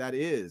 okay, that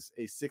is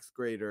a 6th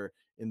grader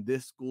in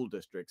this school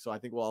district. So I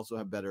think we'll also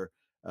have better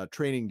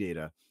training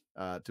data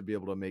to be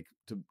able to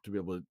be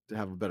able to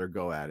have a better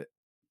go at it.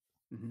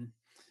 Mm-hmm.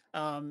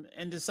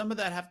 And does some of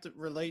that have to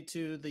relate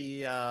to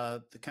the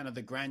kind of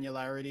the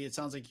granularity? It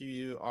sounds like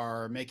you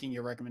are making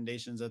your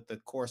recommendations at the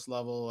course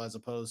level as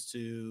opposed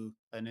to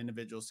an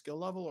individual skill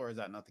level, or is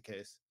that not the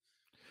case?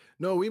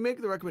 No, we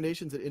make the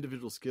recommendations at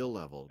individual skill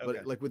level, but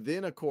Okay. like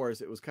within a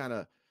course, it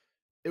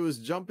was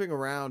jumping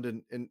around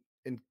in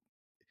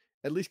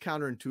at least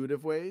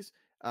counterintuitive ways.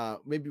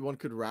 Maybe one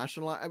could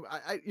rationalize.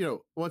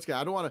 Once again,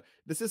 I don't want to.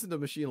 This isn't a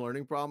machine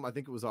learning problem. I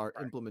think it was our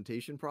Right.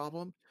 implementation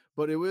problem.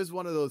 But it was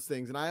one of those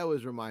things, and I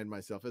always remind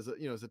myself as a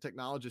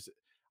technologist,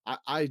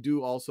 I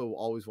do also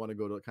always want to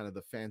go to kind of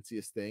the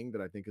fanciest thing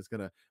that I think is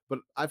gonna. But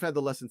I've had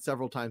the lesson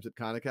several times at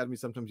Khan Academy.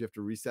 Sometimes you have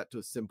to reset to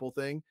a simple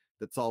thing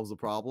that solves the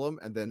problem,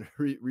 and then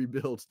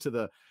rebuild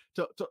to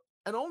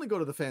and only go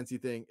to the fancy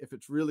thing if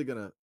it's really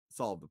gonna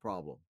solve the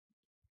problem.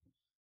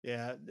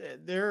 Yeah,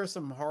 there are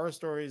some horror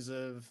stories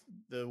of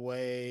the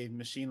way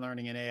machine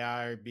learning and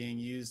AI are being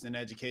used in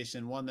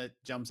education. One that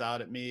jumps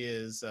out at me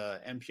is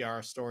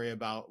NPR story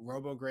about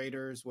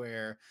robo-graders,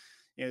 where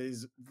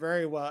these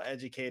very well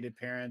educated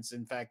parents,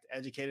 in fact,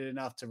 educated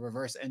enough to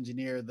reverse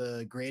engineer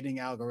the grading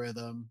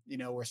algorithm,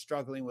 were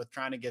struggling with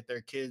trying to get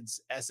their kids'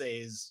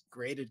 essays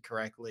graded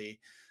correctly.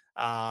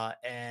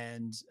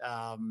 And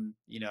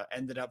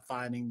ended up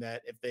finding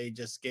that if they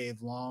just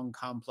gave long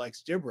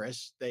complex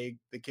gibberish, the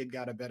kid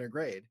got a better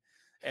grade.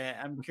 And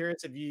I'm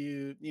curious, if do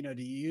you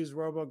use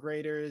robo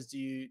graders? Do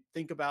you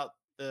think about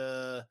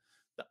the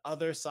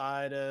other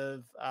side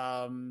of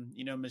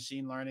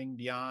machine learning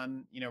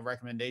beyond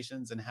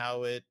recommendations, and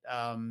how it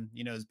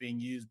is being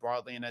used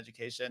broadly in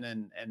education,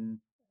 and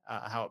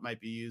how it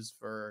might be used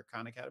for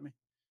Khan Academy?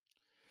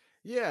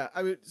 Yeah,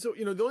 I mean, so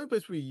the only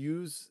place we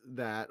use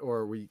that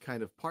or we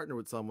kind of partner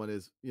with someone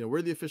is,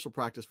 we're the official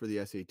practice for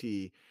the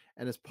SAT,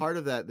 and as part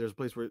of that, there's a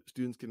place where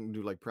students can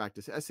do like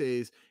practice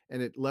essays,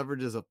 and it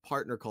leverages a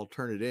partner called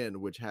Turnitin,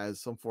 which has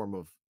some form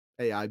of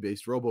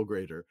AI-based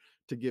robo-grader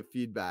to give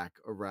feedback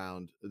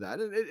around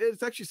that, and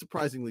it's actually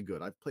surprisingly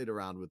good. I've played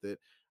around with it.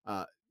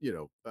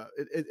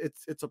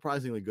 It's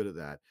surprisingly good at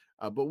that.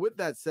 But with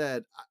that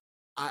said,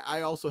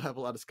 I also have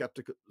a lot of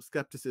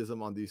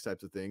skepticism on these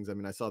types of things. I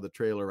mean, I saw the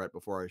trailer right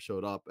before I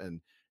showed up, and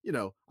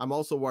I'm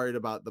also worried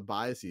about the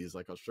biases,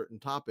 like on certain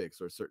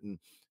topics or certain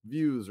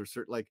views or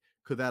certain like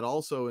could that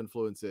also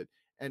influence it?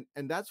 And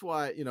that's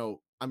why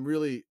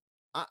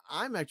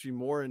I'm actually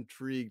more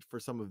intrigued for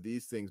some of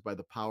these things by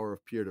the power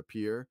of peer to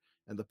peer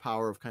and the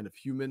power of kind of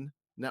human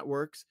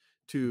networks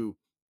to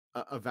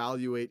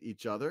evaluate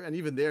each other. And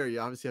even there, you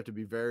obviously have to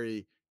be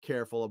very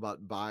careful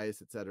about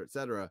bias, et cetera, et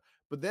cetera.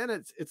 But then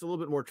it's a little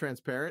bit more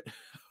transparent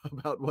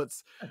about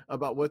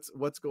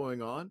what's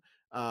going on.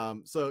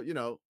 So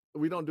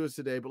we don't do this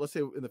today, but let's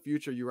say in the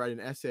future you write an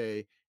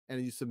essay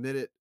and you submit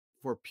it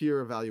for peer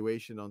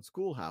evaluation on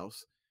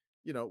Schoolhouse.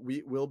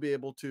 We will be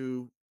able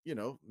to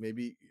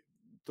maybe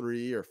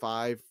 3 or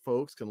 5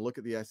 folks can look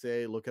at the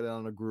essay, look at it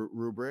on a group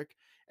rubric,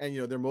 and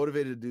they're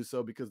motivated to do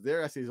so because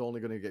their essay is only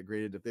going to get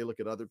graded if they look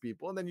at other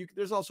people. And then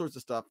there's all sorts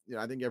of stuff.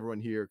 I think everyone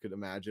here could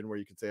imagine where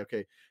you could say,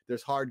 okay,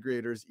 there's hard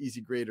graders,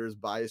 easy graders,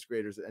 biased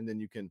graders, and then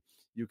you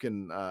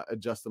can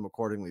adjust them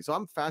accordingly. So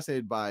I'm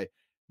fascinated by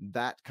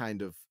that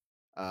kind of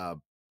uh,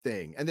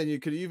 thing. And then you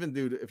could even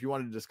do, if you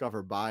wanted to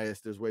discover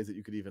bias, there's ways that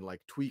you could even like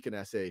tweak an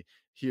essay,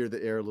 hear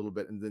the air a little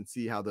bit, and then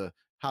see how the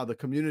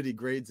community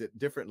grades it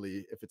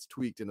differently if it's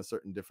tweaked in a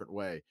certain different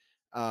way.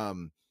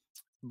 Um,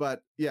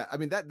 but yeah, I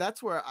mean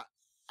that's where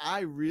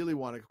I really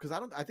want to, because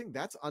I think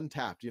that's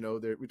untapped. We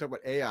talk about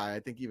AI. I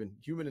think even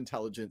human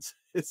intelligence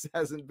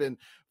hasn't been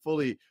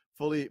fully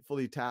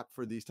tapped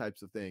for these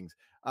types of things.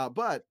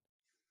 But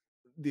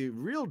the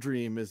real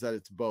dream is that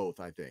it's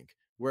both, I think,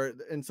 where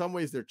in some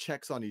ways they're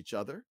checks on each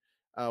other,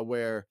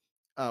 where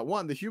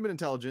one, the human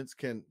intelligence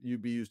can you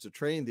be used to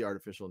train the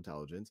artificial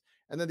intelligence,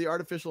 and then the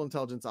artificial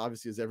intelligence,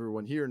 obviously, as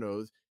everyone here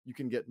knows, you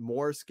can get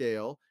more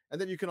scale,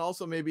 and then you can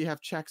also maybe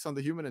have checks on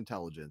the human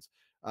intelligence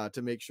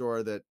to make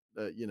sure that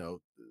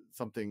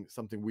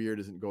something weird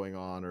isn't going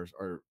on,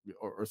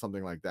 or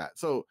something like that.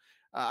 So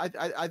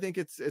I think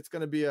it's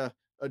going to be a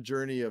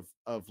journey of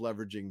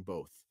leveraging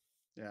both.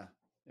 Yeah.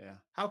 Yeah.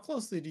 How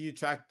closely do you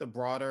track the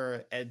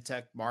broader ed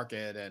tech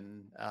market?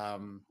 And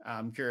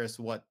I'm curious,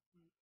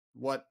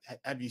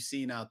 have you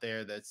seen out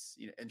there that's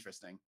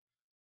interesting?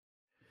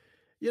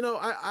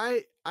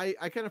 I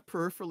kind of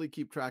peripherally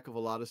keep track of a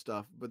lot of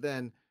stuff, but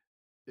then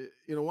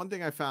one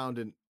thing I found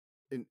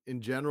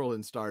in general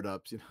in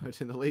startups,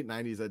 in the late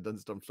 '90s, I'd done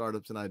some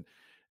startups, and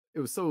it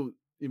was so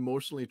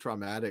emotionally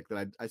traumatic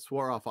that I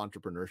swore off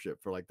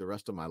entrepreneurship for like the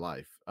rest of my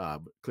life.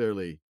 But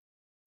clearly,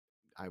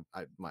 I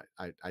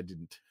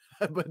didn't,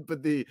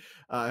 but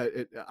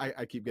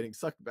I keep getting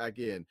sucked back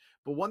in.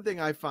 But one thing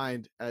I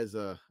find as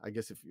I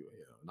guess if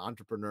an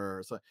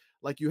entrepreneur, so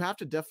like you have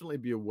to definitely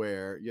be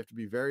aware. You have to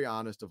be very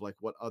honest of like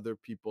what other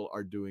people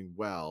are doing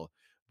well.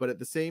 But at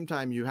the same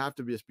time, you have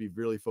to just be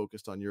really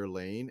focused on your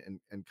lane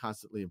and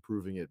constantly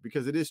improving it,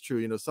 because it is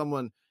true.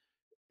 Someone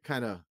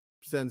kind of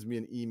sends me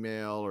an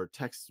email or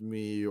texts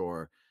me,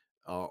 or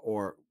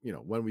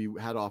when we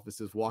had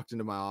offices, walked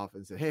into my office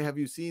and said, hey, have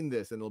you seen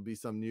this? And it'll be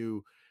some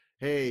new,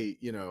 hey,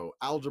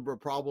 algebra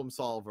problem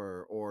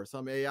solver or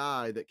some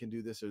AI that can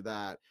do this or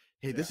that.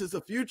 Hey, Yeah. this is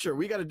the future,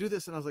 we got to do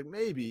this. And I was like,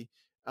 maybe.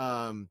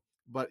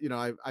 But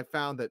I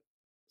found that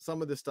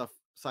some of this stuff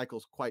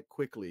cycles quite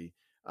quickly,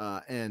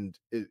 and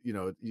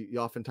you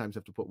oftentimes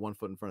have to put one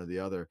foot in front of the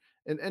other.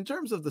 And in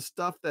terms of the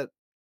stuff that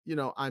you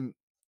know i'm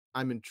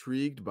I'm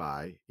intrigued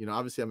by,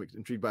 obviously I'm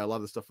intrigued by a lot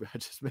of the stuff I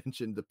just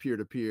mentioned, the peer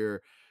to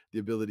peer, the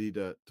ability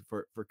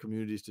for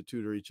communities to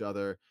tutor each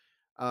other.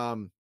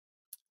 Um,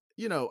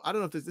 I don't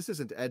know if this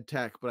isn't ed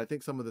tech, but I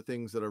think some of the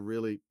things that are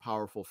really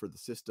powerful for the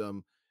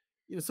system,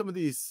 some of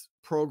these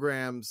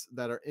programs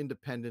that are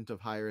independent of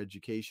higher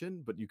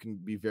education, but you can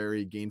be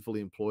very gainfully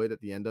employed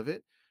at the end of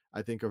it,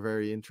 I think are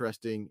very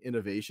interesting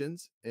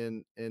innovations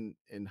in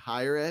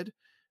higher ed.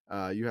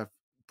 You have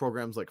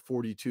programs like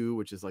 42,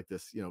 which is like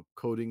this,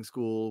 coding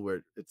school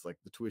where it's like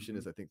the tuition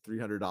Mhm. is, I think,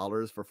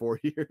 $300 for 4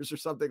 years or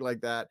something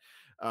like that.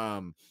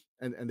 And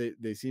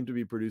they seem to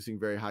be producing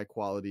very high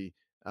quality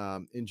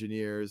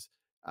engineers.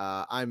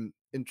 I'm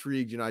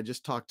intrigued. I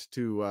just talked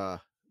to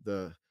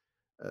the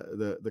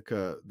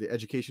the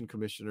education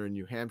commissioner in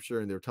New Hampshire,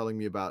 and they were telling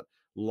me about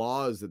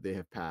laws that they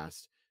have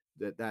passed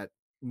that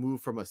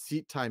move from a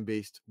seat time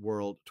based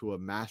world to a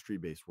mastery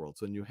based world.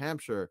 So in New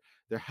Hampshire,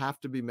 there have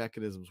to be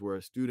mechanisms where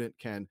a student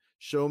can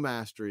show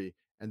mastery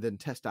and then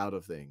test out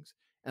of things.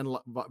 And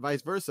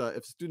vice versa,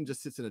 if a student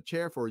just sits in a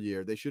chair for a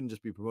year, they shouldn't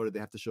just be promoted. They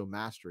have to show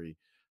mastery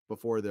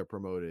before they're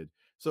promoted.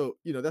 So,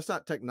 that's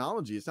not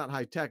technology, it's not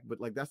high tech,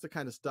 but like that's the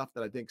kind of stuff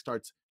that I think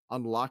starts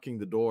unlocking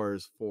the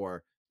doors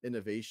for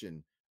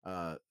innovation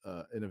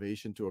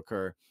innovation to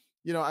occur.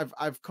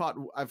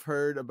 I've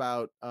heard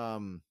about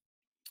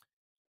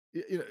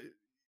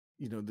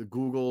you know the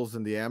Googles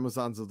and the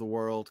Amazons of the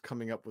world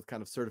coming up with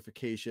kind of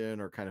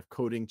certification or kind of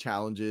coding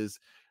challenges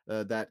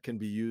that can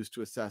be used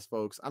to assess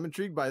folks. I'm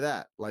intrigued by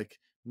that. Like,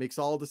 makes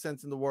all the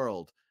sense in the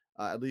world,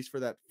 at least for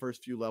that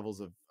first few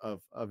levels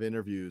of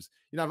interviews.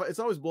 It's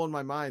always blown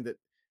my mind that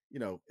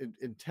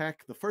in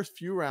tech, the first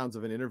few rounds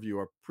of an interview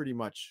are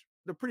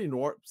they're pretty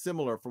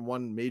similar from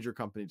one major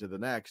company to the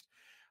next.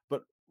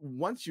 But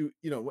once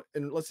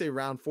and let's say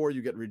round 4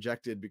 you get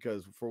rejected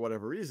because for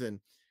whatever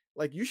reason,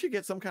 like, you should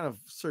get some kind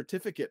of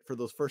certificate for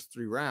those first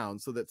 3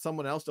 rounds so that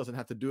someone else doesn't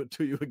have to do it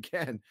to you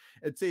again.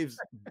 It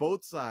saves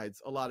both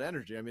sides a lot of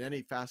energy. I mean,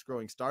 any fast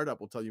growing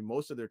startup will tell you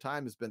most of their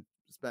time has been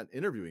spent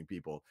interviewing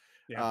people.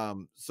 Yeah.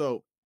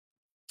 So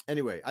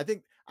anyway, I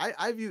think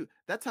I view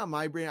that's how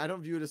my brain, I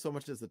don't view it as so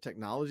much as the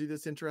technology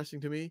that's interesting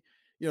to me.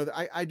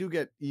 I do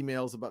get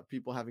emails about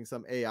people having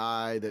some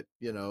AI that,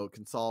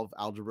 can solve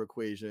algebra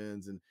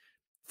equations, and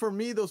for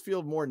me, those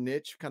feel more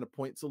niche kind of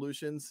point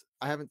solutions.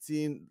 I haven't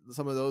seen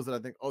some of those that I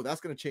think, oh,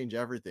 that's going to change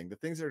everything. The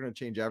things that are going to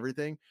change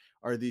everything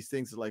are these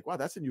things that, like, wow,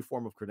 that's a new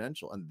form of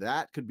credential, and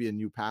that could be a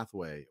new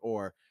pathway,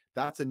 or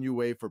that's a new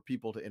way for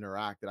people to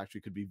interact that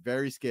actually could be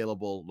very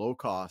scalable, low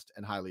cost,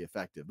 and highly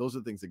effective. Those are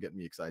the things that get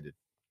me excited.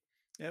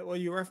 Yeah, well,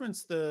 you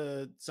referenced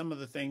some of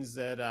the things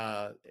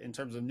that in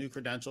terms of new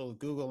credentials,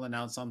 Google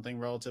announced something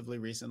relatively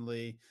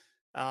recently.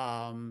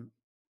 Um,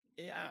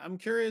 yeah, I'm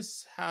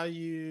curious how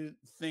you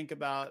think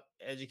about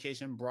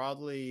education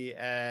broadly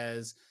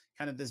as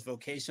kind of this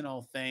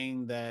vocational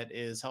thing that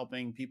is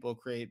helping people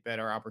create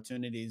better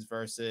opportunities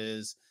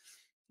versus,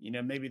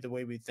 maybe the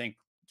way we think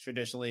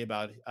traditionally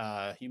about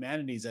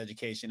humanities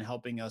education,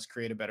 helping us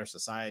create a better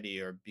society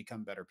or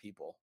become better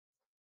people.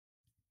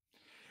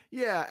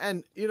 Yeah,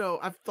 and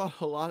I've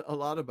thought a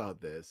lot about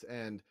this,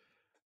 and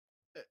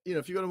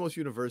if you go to most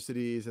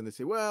universities and they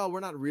say, well, we're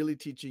not really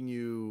teaching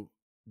you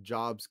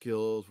job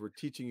skills, we're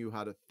teaching you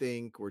how to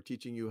think, we're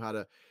teaching you how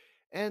to,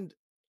 and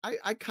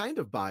I kind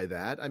of buy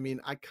that. I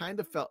mean, I kind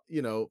of felt,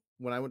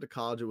 when I went to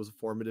college, it was a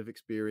formative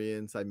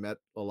experience. I met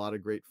a lot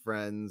of great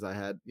friends. I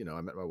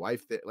met my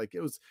wife there. Like,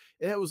 it was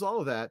all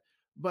of that.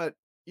 But,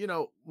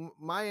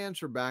 my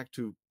answer back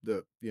to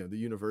the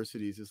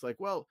universities is like,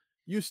 well,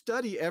 you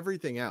study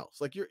everything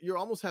else. Like, you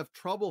almost have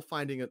trouble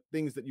finding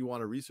things that you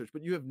want to research,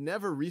 but you have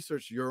never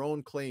researched your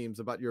own claims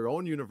about your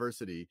own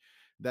university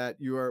that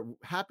you are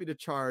happy to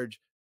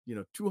charge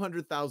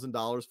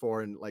 $200,000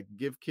 for, and like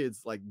give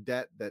kids like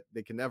debt that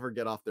they can never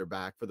get off their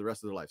back for the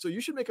rest of their life. So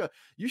you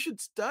should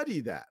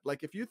study that.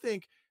 Like, if you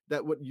think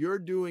that what you're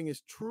doing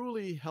is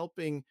truly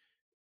helping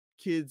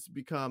kids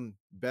become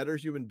better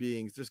human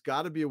beings, there's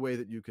got to be a way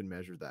that you can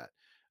measure that.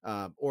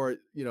 Or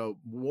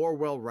more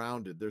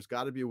well-rounded, there's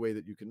got to be a way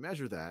that you can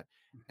measure that.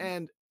 Mhm.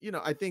 And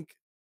I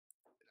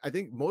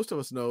think most of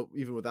us know,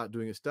 even without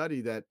doing a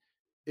study, that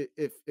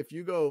if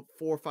you go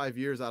 4 or 5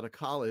 years out of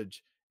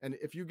college, and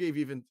if you gave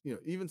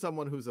even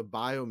someone who's a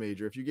bio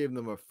major, if you gave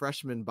them a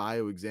freshman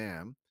bio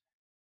exam,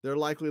 they're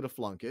likely to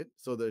flunk it.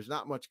 So there's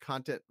not much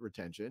content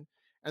retention.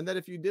 And that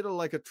if you did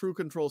like a true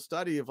control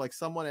study of like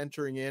someone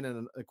entering in and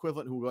an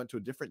equivalent who went to a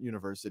different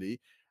university,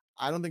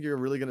 I don't think you're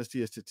really going to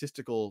see a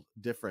statistical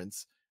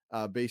difference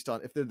based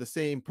on if they're the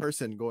same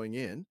person going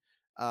in.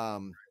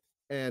 Um,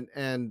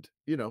 and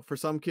for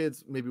some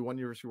kids, maybe one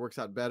university works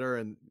out better,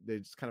 and they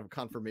just kind of a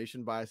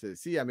confirmation bias. They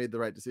see, I made the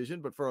right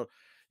decision. But for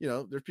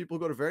there's people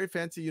who go to very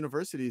fancy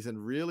universities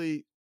and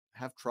really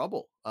have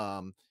trouble.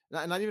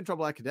 Not even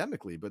trouble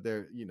academically, but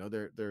they're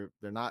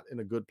not in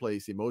a good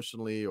place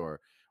emotionally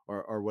or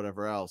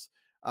whatever else.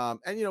 And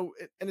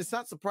it's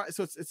not surprising.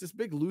 So it's this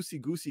big loosey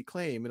goosey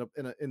claim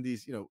in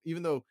these,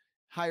 even though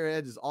higher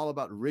ed is all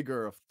about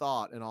rigor of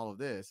thought and all of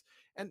this.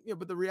 And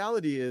but the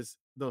reality is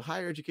the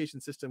higher education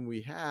system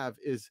we have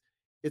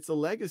it's a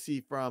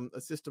legacy from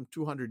a system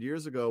 200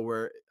 years ago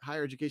where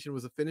higher education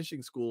was a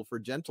finishing school for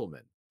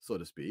gentlemen, so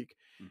to speak.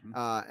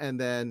 Mhm. And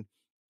then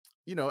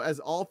as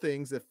all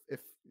things, if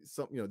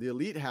some, the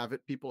elite have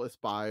it, people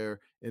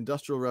aspire.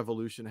 Industrial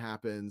revolution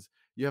happens.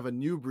 You have a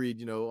new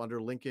breed. Under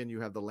Lincoln,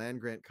 you have the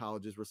land grant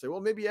colleges where say, well,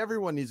 maybe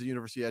everyone needs a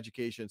university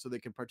education so they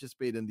can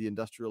participate in the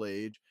industrial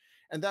age,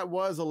 and that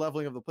was a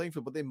leveling of the playing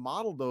field. But they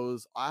modeled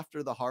those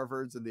after the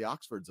Harvards and the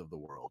Oxfords of the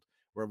world,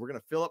 where we're going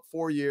to fill up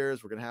 4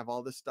 years. We're going to have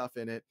all this stuff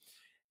in it.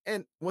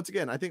 And once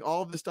again, I think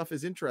all of this stuff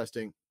is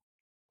interesting,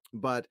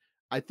 but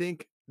I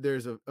think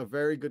there's a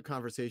very good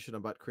conversation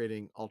about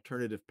creating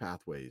alternative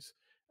pathways,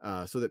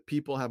 so that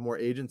people have more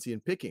agency in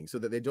picking, so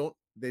that they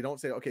don't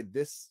say, okay,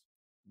 this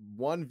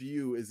one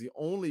view is the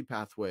only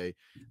pathway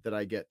that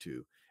I get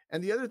to.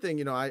 And the other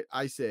thing,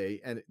 I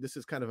say, and this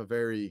is kind of a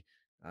very,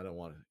 I don't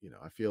want to,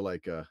 I feel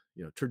like a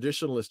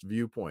traditionalist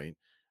viewpoint,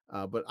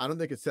 but I don't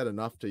think it's said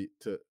enough to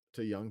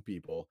young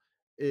people.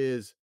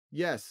 Is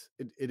yes,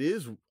 it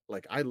is,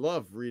 like, I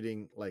love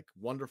reading like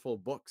wonderful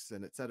books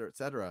and et cetera, et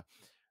cetera,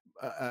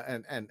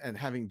 and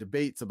having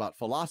debates about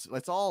philosophy.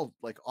 That's all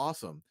like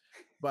awesome.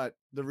 But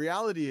the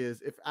reality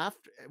is, if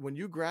after when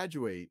you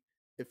graduate,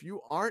 if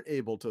you aren't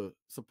able to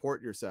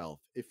support yourself,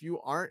 if you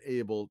aren't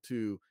able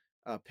to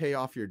pay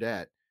off your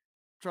debt,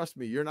 trust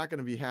me, you're not going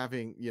to be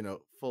having,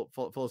 full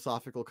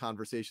philosophical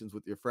conversations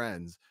with your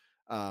friends.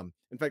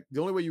 In fact,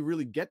 the only way you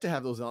really get to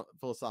have those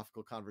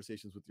philosophical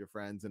conversations with your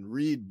friends and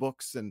read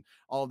books and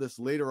all this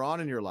later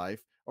on in your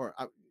life, or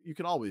you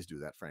can always do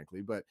that,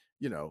 frankly, but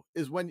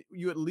is when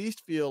you at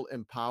least feel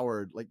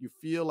empowered, like you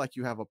feel like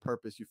you have a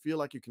purpose, you feel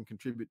like you can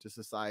contribute to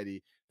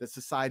society, that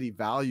society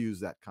values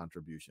that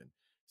contribution.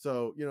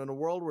 So, in a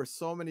world where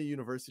so many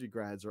university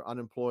grads are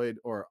unemployed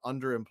or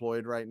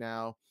underemployed right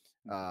now,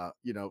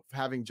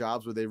 having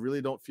jobs where they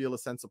really don't feel a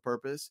sense of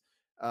purpose,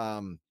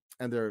 and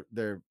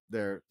they're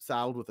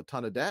saddled with a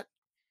ton of debt,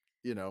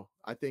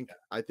 I think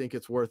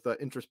it's worth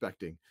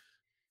introspecting.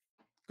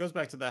 Goes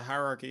back to the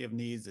hierarchy of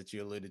needs that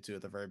you alluded to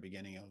at the very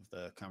beginning of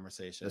the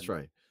conversation. That's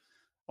right.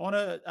 I want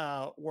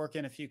to work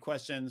in a few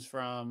questions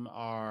from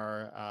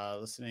our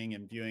listening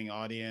and viewing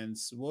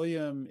audience.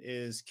 William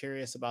is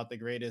curious about the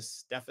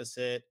greatest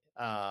deficit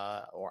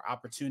or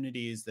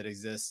opportunities that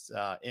exist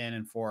in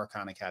and for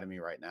Khan Academy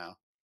right now.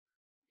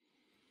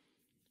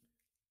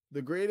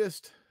 The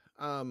greatest,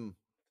 well,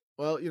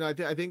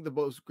 I think the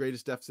most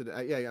greatest deficit,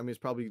 yeah, I mean, it's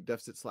probably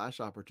deficit /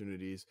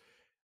 opportunities.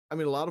 I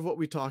mean, a lot of what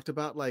we talked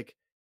about, like,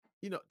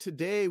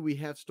 today we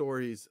have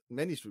stories,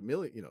 many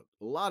million,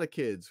 a lot of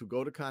kids who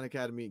go to Khan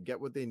Academy, get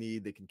what they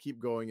need, they can keep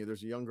going.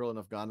 There's a young girl in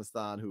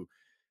Afghanistan who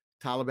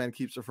Taliban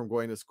keeps her from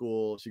going to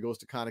school. She goes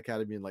to Khan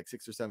Academy in like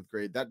 6th or 7th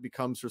grade. That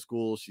becomes her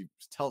school. She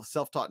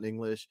self-taught in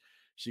English.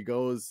 She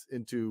goes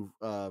into,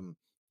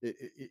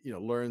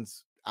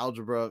 learns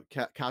algebra,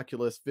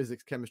 calculus,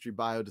 physics, chemistry,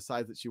 bio,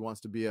 decides that she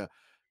wants to be a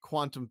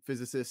quantum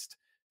physicist,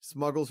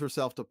 smuggles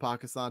herself to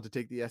Pakistan to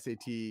take the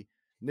SAT.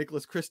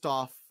 Nicholas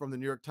Kristof from the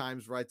New York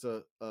Times writes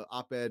a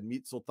op-ed,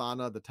 Meet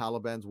Sultana, the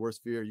Taliban's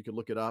worst fear. You can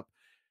look it up.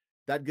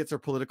 That gets her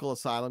political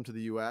asylum to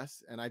the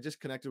US. And I just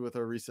connected with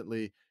her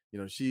recently.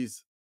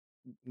 She's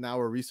now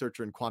a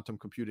researcher in quantum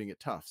computing at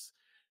Tufts.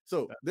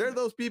 So there are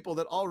those people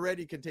that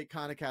already can take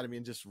Khan Academy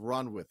and just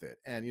run with it.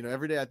 And,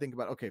 every day I think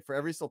about, okay, for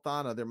every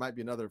Sultana, there might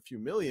be another few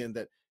million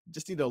that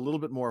just need a little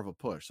bit more of a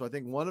push. So I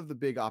think one of the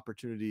big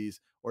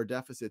opportunities or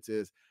deficits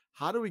is,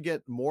 how do we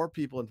get more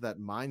people into that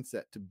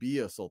mindset to be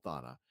a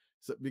Sultana?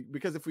 So,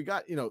 because if we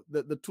got,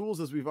 the tools,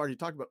 as we've already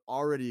talked about,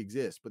 already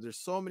exist, but there's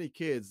so many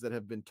kids that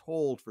have been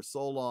told for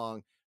so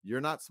long,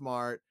 you're not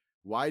smart.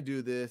 Why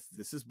do this?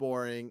 This is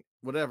boring,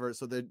 whatever.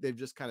 So they've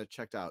just kind of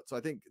checked out. So I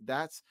think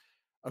that's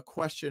a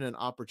question and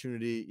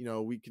opportunity.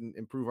 We can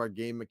improve our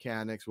game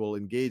mechanics. We'll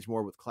engage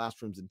more with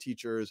classrooms and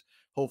teachers.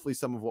 Hopefully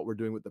some of what we're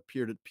doing with the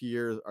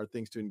peer-to-peer are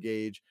things to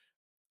engage,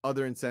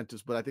 other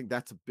incentives. But I think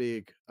that's a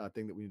big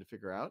thing that we need to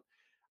figure out.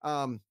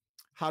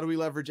 How do we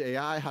leverage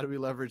AI? How do we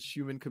leverage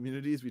human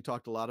communities? We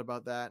talked a lot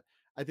about that.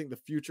 I think the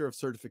future of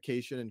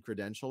certification and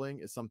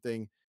credentialing is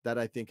something that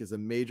I think is a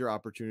major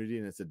opportunity,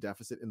 and it's a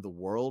deficit in the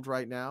world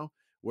right now,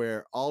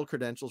 where all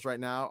credentials right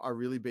now are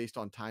really based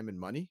on time and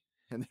money,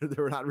 and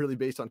they're not really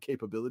based on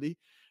capability.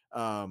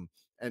 And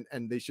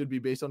they should be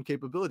based on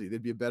capability.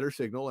 They'd be a better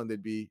signal, and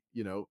they'd be,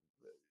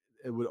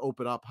 it would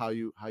open up how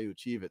you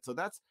achieve it. So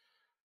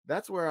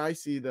that's where I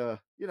see the,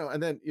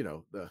 and then,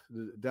 the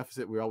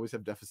deficit. We always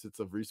have deficits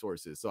of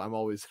resources. So I'm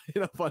always,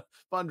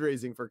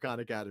 fundraising for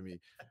Khan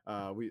Academy.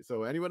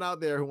 So anyone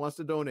out there who wants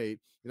to donate,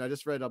 I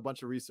just read a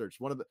bunch of research.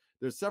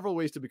 There's several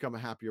ways to become a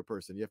happier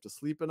person. You have to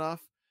sleep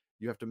enough,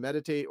 you have to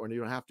meditate, or you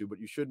don't have to, but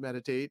you should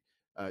meditate.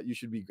 You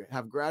should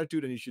have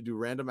gratitude, and you should do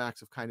random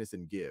acts of kindness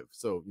and give.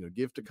 So,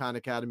 give to Khan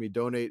Academy,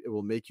 donate. It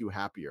will make you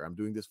happier. I'm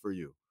doing this for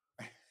you.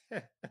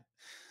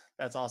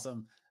 That's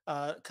awesome.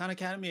 Khan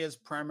Academy is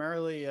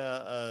primarily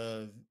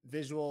a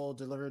visual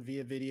delivered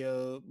via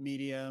video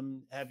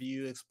medium. Have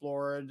you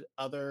explored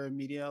other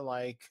media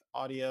like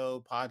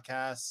audio,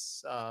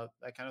 podcasts,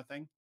 that kind of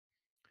thing?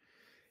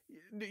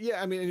 Yeah,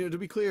 I mean, to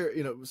be clear,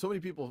 so many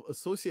people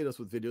associate us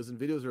with videos, and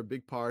videos are a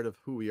big part of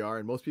who we are.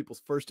 And most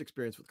people's first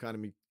experience with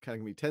Khan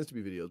Academy tends to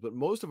be videos, but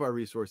most of our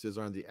resources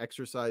are on the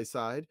exercise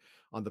side,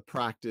 on the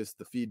practice,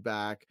 the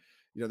feedback.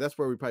 That's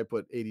where we probably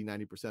put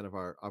 80-90%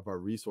 of our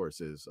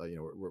resources.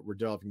 We're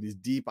developing these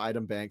deep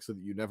item banks so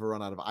that you never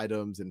run out of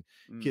items, and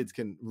kids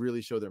can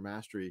really show their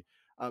mastery.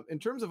 In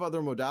terms of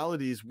other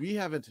modalities, we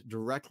haven't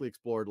directly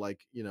explored,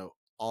 like,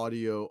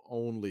 audio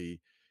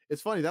only.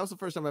 It's funny, that was the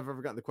first time I've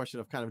ever gotten the question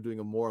of kind of doing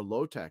a more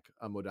low-tech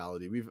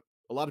modality. We've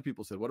a lot of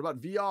people said, what about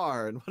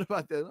VR? And what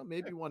about that? Well,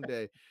 maybe one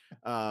day.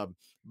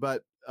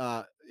 But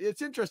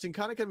it's interesting.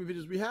 Khan Academy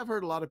videos, we have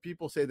heard a lot of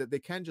people say that they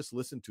can just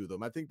listen to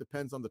them. I think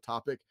depends on the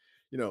topic.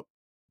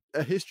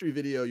 A history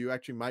video, you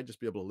actually might just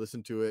be able to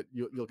listen to it.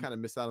 You'll kind of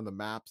miss out on the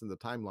maps and the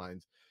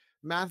timelines.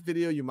 Math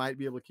video, you might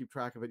be able to keep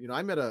track of it.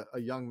 I met a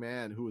young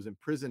man who was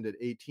imprisoned at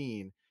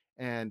 18,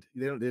 and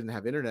they didn't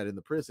have internet in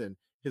the prison.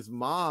 His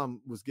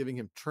mom was giving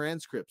him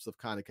transcripts of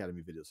Khan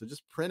Academy videos, so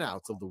just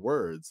printouts of the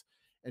words,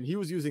 and he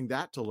was using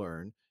that to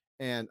learn.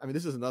 And I mean,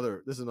 this is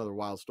another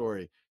wild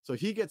story. So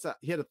he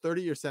had a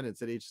 30-year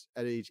sentence at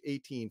age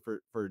 18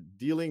 for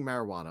dealing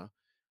marijuana,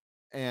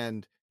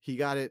 and he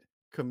got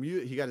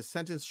his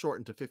sentence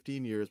shortened to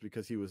 15 years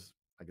because he was,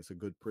 I guess, a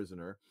good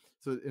prisoner.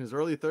 So in his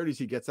early 30s,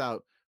 he gets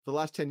out. For the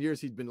last 10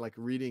 years, he'd been like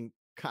reading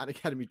Khan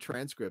Academy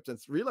transcripts and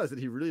realized that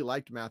he really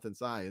liked math and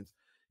science.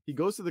 He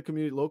goes to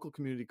the local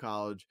community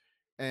college,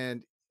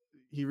 and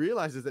he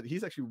realizes that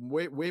he's actually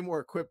way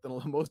more equipped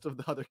than most of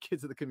the other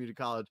kids at the community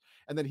college.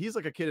 And then he's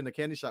like a kid in a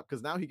candy shop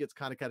because now he gets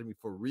Khan Academy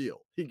for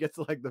real. He gets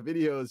like the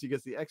videos, he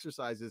gets the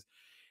exercises,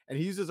 and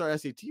he uses our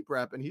SAT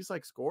prep, and he's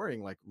like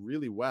scoring like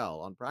really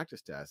well on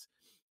practice tests.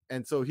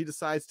 And so he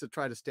decides to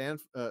try to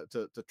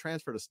to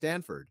transfer to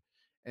Stanford,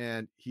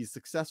 and he's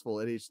successful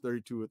at age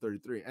 32 or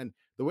 33. And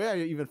the way I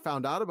even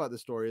found out about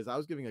this story is I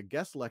was giving a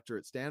guest lecture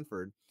at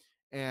Stanford,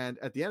 and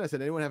at the end I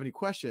said, anyone have any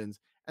questions?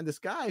 And this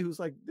guy, who's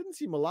like didn't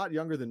seem a lot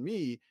younger than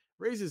me,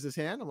 raises his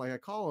hand. I'm like, I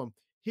call him.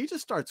 He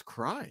just starts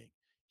crying.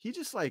 He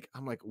just like,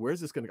 I'm like, where's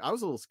this gonna go? I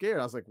was a little scared.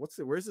 I was like,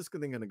 where's this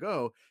thing gonna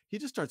go? He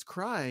just starts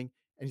crying,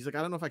 and he's like,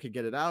 I don't know if I could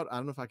get it out. I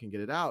don't know if I can get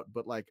it out,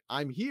 but like,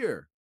 I'm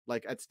here,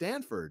 like at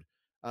Stanford,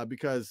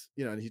 because,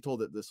 and he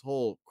told it this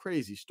whole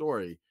crazy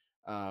story.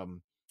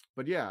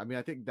 But yeah, I mean,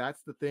 I think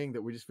that's the thing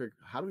that we just figured,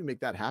 how do we make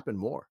that happen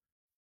more?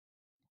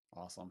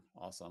 Awesome.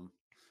 Awesome.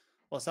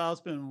 Well, Sal,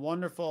 it's been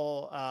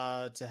wonderful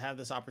to have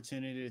this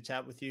opportunity to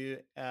chat with you.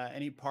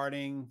 Any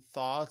parting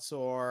thoughts,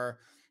 or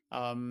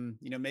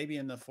maybe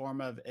in the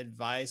form of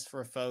advice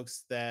for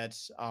folks that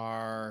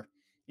are,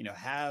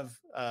 have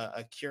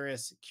a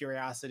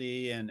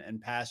curiosity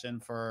and passion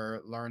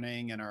for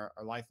learning and are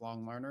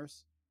lifelong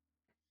learners?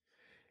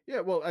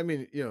 Yeah, well, I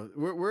mean,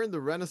 we're in the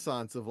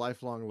renaissance of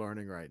lifelong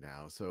learning right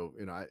now. So,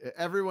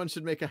 everyone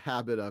should make a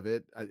habit of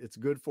it. It's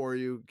good for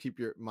you, keep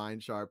your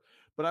mind sharp.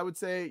 But I would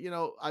say,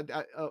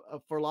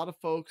 for a lot of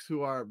folks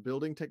who are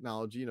building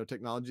technology,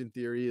 technology in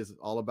theory is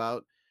all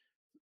about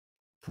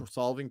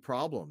solving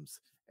problems.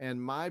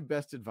 And my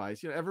best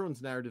advice,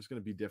 everyone's narrative is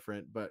going to be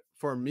different, but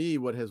for me,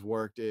 what has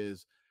worked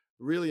is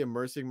really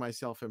immersing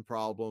myself in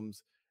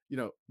problems.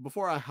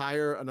 Before I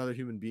hire another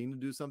human being to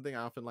do something,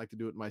 I often like to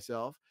do it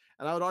myself.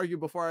 And I would argue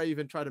before I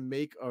even try to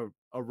make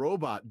a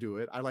robot do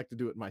it, I like to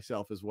do it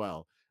myself as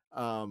well.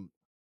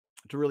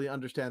 To really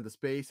understand the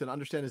space and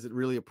understand, is it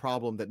really a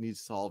problem that needs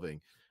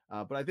solving?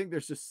 But I think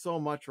there's just so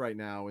much right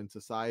now in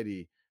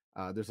society.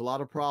 There's a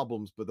lot of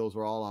problems, but those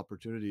are all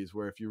opportunities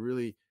where if you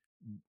really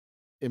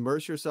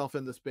immerse yourself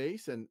in the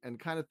space and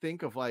kind of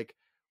think of like,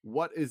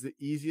 what is the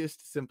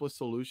easiest, simplest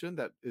solution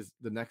that is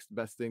the next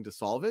best thing to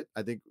solve it?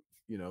 I think,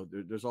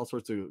 there's all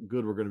sorts of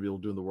good we're going to be able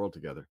to do in the world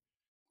together.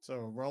 So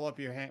roll up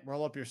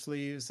your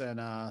sleeves,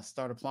 and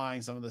start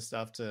applying some of this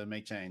stuff to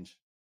make change.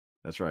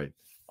 That's right.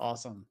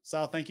 Awesome.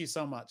 Sal, thank you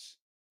so much.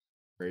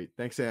 Great.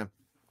 Thanks, Sam.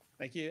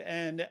 Thank you.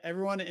 And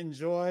everyone,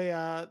 enjoy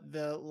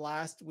the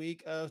last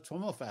week of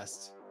TWiML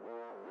Fest.